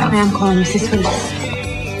 I am calling you Sis Willis.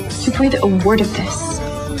 You breathe a word of this.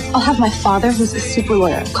 I'll have my father, who's a super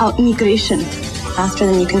lawyer, call immigration faster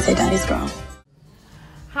than you can say daddy's girl.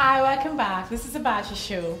 Hi, welcome back. This is the Basia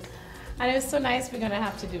Show. And it was so nice we're going to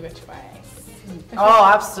have to do it twice. Oh,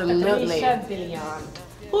 absolutely. Patricia de Leon,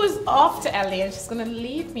 who's off to LA and she's going to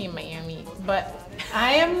leave me in Miami. But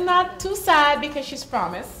I am not too sad because she's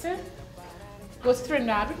promised to go to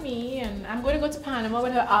Trinidad with me, and I'm going to go to Panama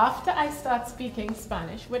with her after I start speaking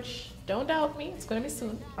Spanish, which, don't doubt me, it's going to be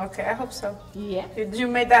soon. Okay, I hope so. Yeah. You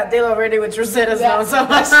made that deal already with Rosetta's Stone so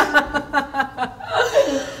much.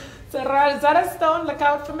 So Rosetta Stone, look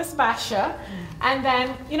out for Miss Basia. And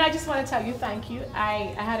then, you know, I just want to tell you thank you.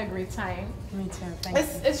 I had a great time. Me too, thank you.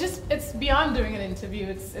 It's beyond doing an interview.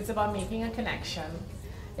 It's about making a connection.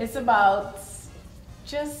 It's about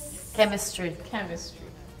just chemistry. Chemistry.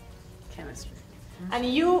 Mm-hmm. And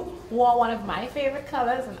you wore one of my favorite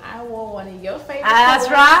colors, and I wore one of your favorite That's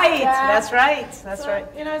colors. right. Yeah. That's right. That's so, right.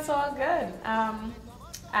 You know, it's all good.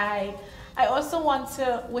 I also want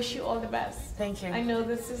to wish you all the best. Thank you. I know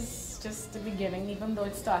this is just the beginning, even though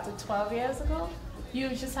it started 12 years ago. You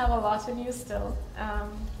just have a lot in you still.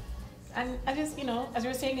 And I just, you know, as we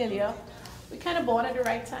were saying earlier, we kind of born at the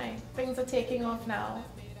right time. Things are taking off now.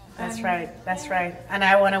 That's right. That's right. And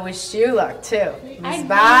I want to wish you luck too. Miss need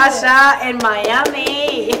Basia in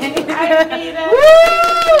Miami. I need it.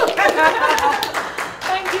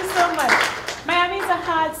 Thank you so much. Miami is a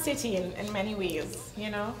hard city in many ways, you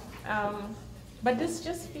know. But this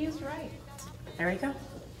just feels right. There we go.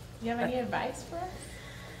 You have any advice for us?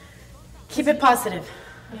 Keep it positive.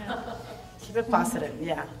 Yeah. Keep it positive.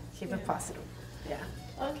 Yeah. Keep it positive. Yeah.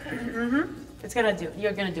 Okay. It's gonna do.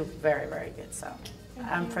 You're gonna do very, very good. So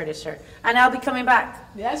I'm pretty sure. And I'll be coming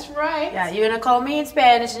back. That's right. Yeah. You're gonna call me in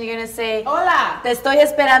Spanish and you're gonna say, "Hola. Te estoy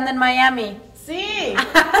esperando en Miami." Sí.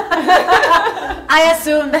 I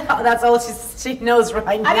assume that's all she knows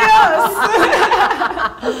right now. Adios.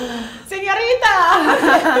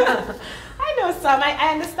 Señorita. I know some. I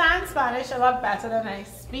understand Spanish a lot better than I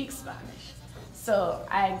speak Spanish. So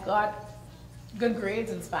I got good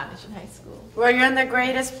grades in Spanish in high school. Well, you're in the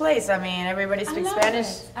greatest place. I mean, everybody speaks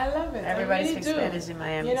Spanish. I love it. Everybody really speaks do. Spanish in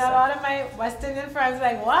Miami. You know, a lot of my West Indian friends are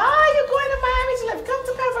like, why are you going to Miami to live? Come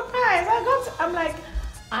to Perfect Pines. I'm like,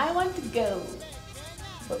 I want to go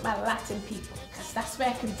with my Latin people because that's where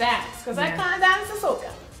I can dance. Because I can't dance the soca.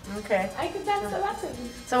 Okay. I can dance the Latin.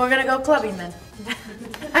 So we're going to go clubbing then.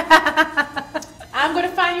 I'm going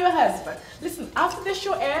to find you a husband. Listen, after this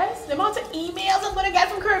show airs, the amount of emails I'm going to get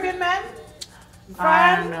from Caribbean men,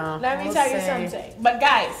 friend, let me tell you something. But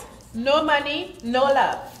guys, no money, no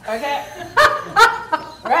love, okay?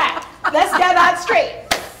 Right, let's get that straight.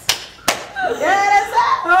 Yeah, that's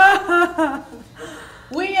it.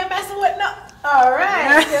 We ain't messing with no, all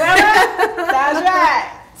right, you know what? That's right.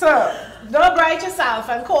 So, don't bright yourself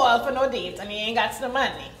and call for no date and you ain't got no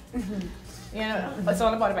money. You know, it's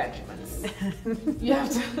all about the Benjamins. You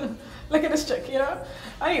have to look at this trick, you know?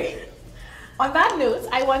 Anyway, on that note,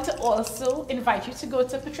 I want to also invite you to go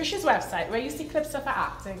to Patricia's website where you see clips of her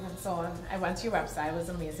acting and so on. I went to your website, it was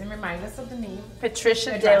amazing. Remind us of the name.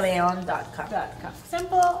 PatriciaDeLeon.com.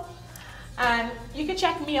 Simple. And you can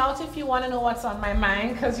check me out if you want to know what's on my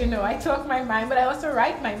mind, because you know I talk my mind, but I also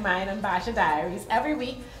write my mind on Basia Diaries every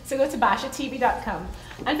week. So go to basiatv.com.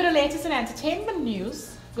 And for the latest in entertainment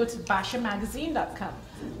news, go to basiamagazine.com.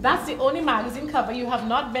 That's the only magazine cover you have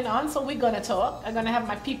not been on, so we're going to talk. I'm going to have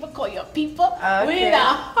my people call your people. Okay. We're the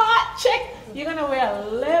hot chick. You're going to wear a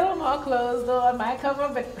little more clothes though on my cover,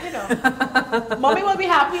 but you know, mommy will be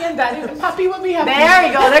happy and daddy and papi will be happy. There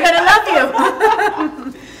you go. They're going to love you.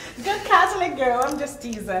 Good Catholic girl. I'm just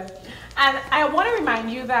teasing. And I want to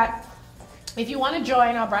remind you that If you want to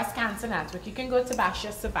join our breast cancer network, you can go to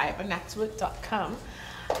basiasurvivor.network.com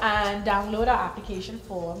and download our application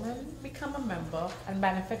form and become a member and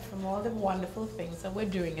benefit from all the wonderful things that we're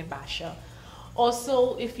doing in Basia.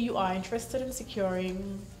 Also, if you are interested in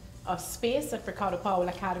securing a space at Ricardo Powell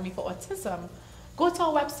Academy for Autism, go to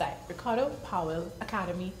our website,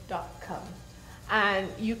 ricardopowellacademy.com, and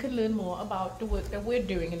you can learn more about the work that we're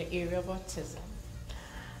doing in the area of autism.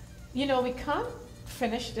 You know, we can't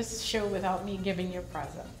finish this show without me giving you a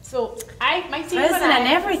present. So my team and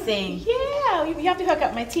everything. Yeah, you have to hook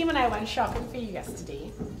up. My team and I went shopping for you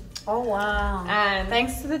yesterday. Oh wow! And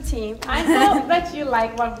thanks to the team. I hope that you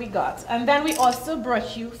like what we got. And then we also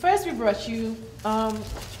brought you. First, we brought you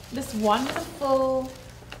this wonderful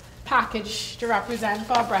package to represent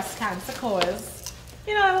for our breast cancer cause.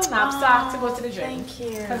 You know, a little knapsack to go to the gym. Thank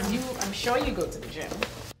you. Because I'm sure you go to the gym.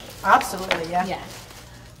 Absolutely, yeah. Yeah.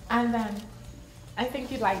 And then I think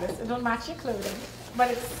you'd like this. It don't match your clothing, but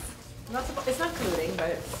it's not clothing, but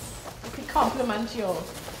it can complement your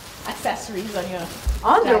accessories on your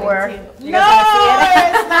underwear. No,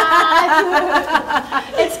 it's not.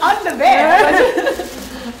 It's under there.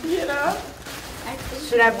 You know.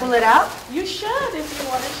 Should I pull it out? You should if you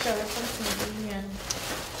want to show it from TV. And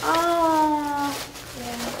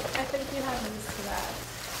yeah, I think you have use to that.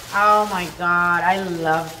 Oh my God, I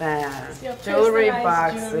love that. Jewelry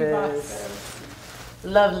boxes.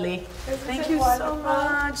 Lovely. Thank you so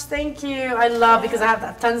much. Thank you. I love because I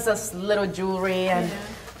have tons of little jewelry and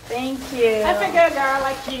thank you. I figure a girl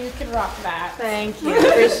like you can rock that. Thank you.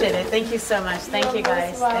 Appreciate it. Thank you so much. Thank you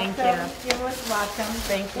guys. Thank you. You're most welcome.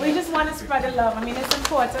 Thank you. We just want to spread the love. I mean, it's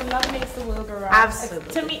important. Love makes the world go round.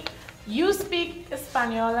 Absolutely. To me, you speak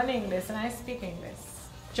Espanol and English, and I speak English.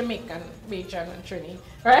 Jamaican, Bajan, and Trini,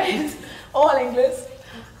 right? All English.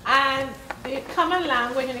 And the common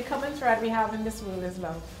language and the common thread we have in this world is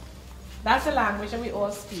love. That's the language that we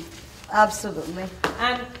all speak. Absolutely.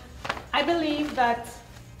 And I believe that,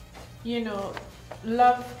 you know,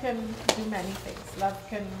 love can do many things. Love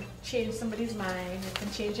can change somebody's mind. It can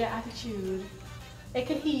change their attitude. It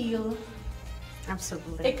can heal.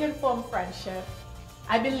 Absolutely. It can form friendship.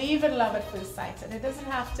 I believe in love at first sight, and it doesn't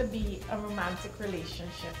have to be a romantic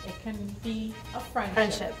relationship. It can be a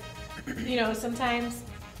friendship. You know, sometimes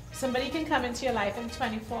somebody can come into your life in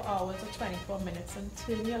 24 hours or 24 minutes and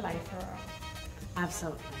turn your life around.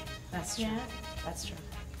 Absolutely. That's true. Yeah? That's true.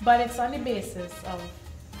 But it's on the basis of,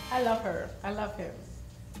 I love her, I love him.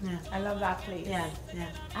 Yeah. I love that place. Yeah, yeah.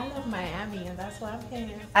 I love Miami, and that's why I'm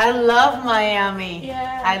here. I love Miami.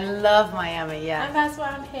 Yeah. I love Miami, yeah. And that's why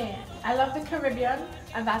I'm here. I love the Caribbean,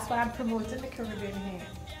 and that's why I'm promoting the Caribbean here.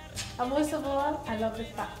 And most of all, I love the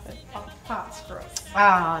fact that parts for us.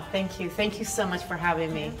 Ah, thank you. Thank you so much for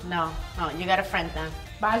having me. No, you got a friend now.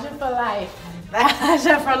 Basia for life.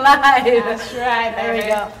 Basia for life. That's right. There we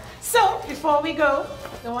go. So, before we go,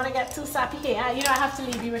 don't want to get too sappy here. You know, I have to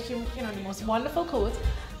leave you with the most wonderful quote.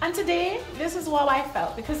 And today, this is what I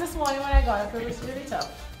felt, because this morning when I got up, it was really tough.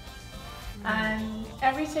 And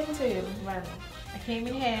everything turned when I came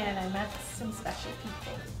in here and I met some special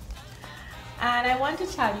people. And I want to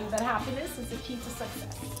tell you that happiness is the key to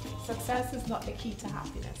success. Success is not the key to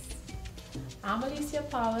happiness. I'm Alicia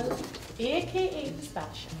Powell, aka Miss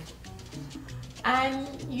Basia. And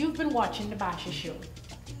you've been watching the Basia Show.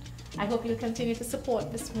 I hope you'll continue to support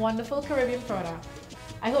this wonderful Caribbean product.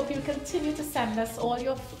 I hope you'll continue to send us all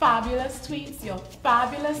your fabulous tweets, your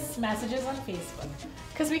fabulous messages on Facebook,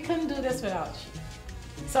 because we couldn't do this without you.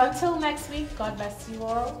 So until next week, God bless you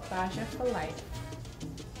all. Basia for life.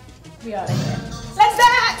 We are here. Let's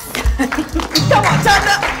dance! Come on, turn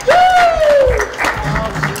up! Woo!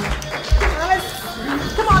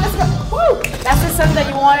 Come on, let's go. Woo! That's the song that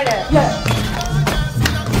you wanted it. Yeah.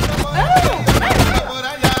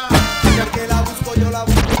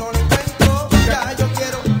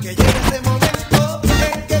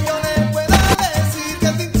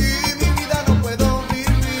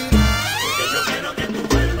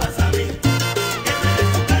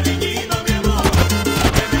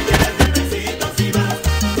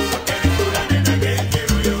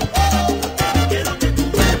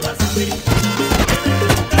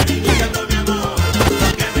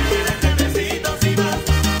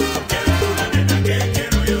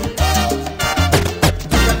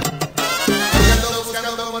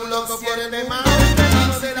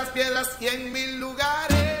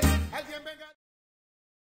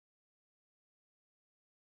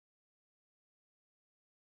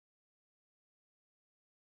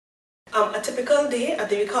 A typical day at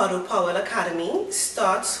the Ricardo Powell Academy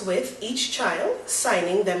starts with each child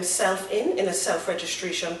signing themselves in a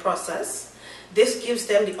self-registration process. This gives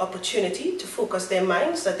them the opportunity to focus their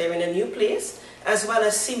minds that they're in a new place, as well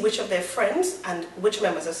as see which of their friends and which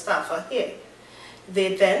members of staff are here.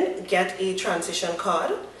 They then get a transition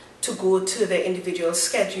card to go to their individual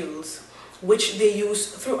schedules, which they use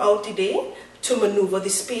throughout the day to maneuver the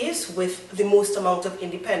space with the most amount of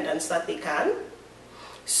independence that they can.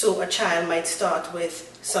 So a child might start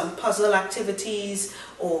with some puzzle activities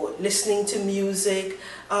or listening to music,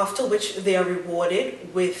 after which they are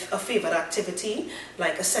rewarded with a favorite activity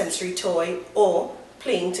like a sensory toy or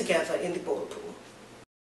playing together in the ball pool.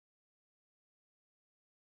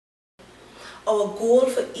 Our goal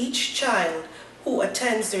for each child who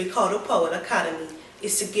attends the Ricardo Powell Academy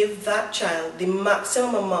is to give that child the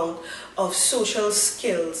maximum amount of social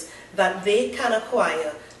skills that they can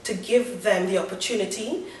acquire to give them the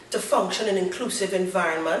opportunity to function in inclusive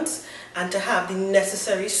environments and to have the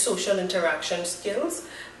necessary social interaction skills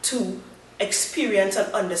to experience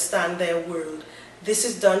and understand their world. This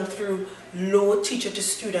is done through low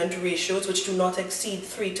teacher-to-student ratios, which do not exceed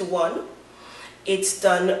 3:1. It's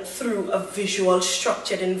done through a visual,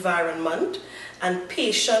 structured environment and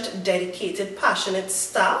patient, dedicated, passionate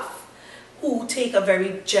staff who take a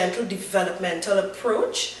very gentle developmental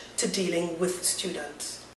approach to dealing with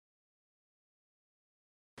students.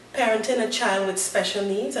 Parenting a child with special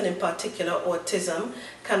needs, and in particular autism,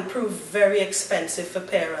 can prove very expensive for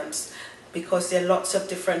parents because there are lots of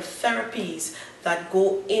different therapies that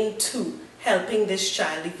go into helping this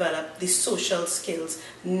child develop the social skills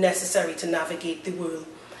necessary to navigate the world.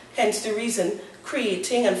 Hence the reason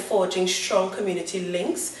creating and forging strong community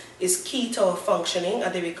links is key to our functioning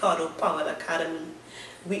at the Ricardo Powell Academy.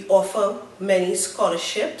 We offer many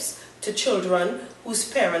scholarships to children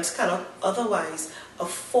whose parents cannot otherwise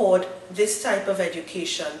afford this type of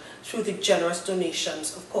education through the generous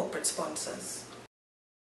donations of corporate sponsors.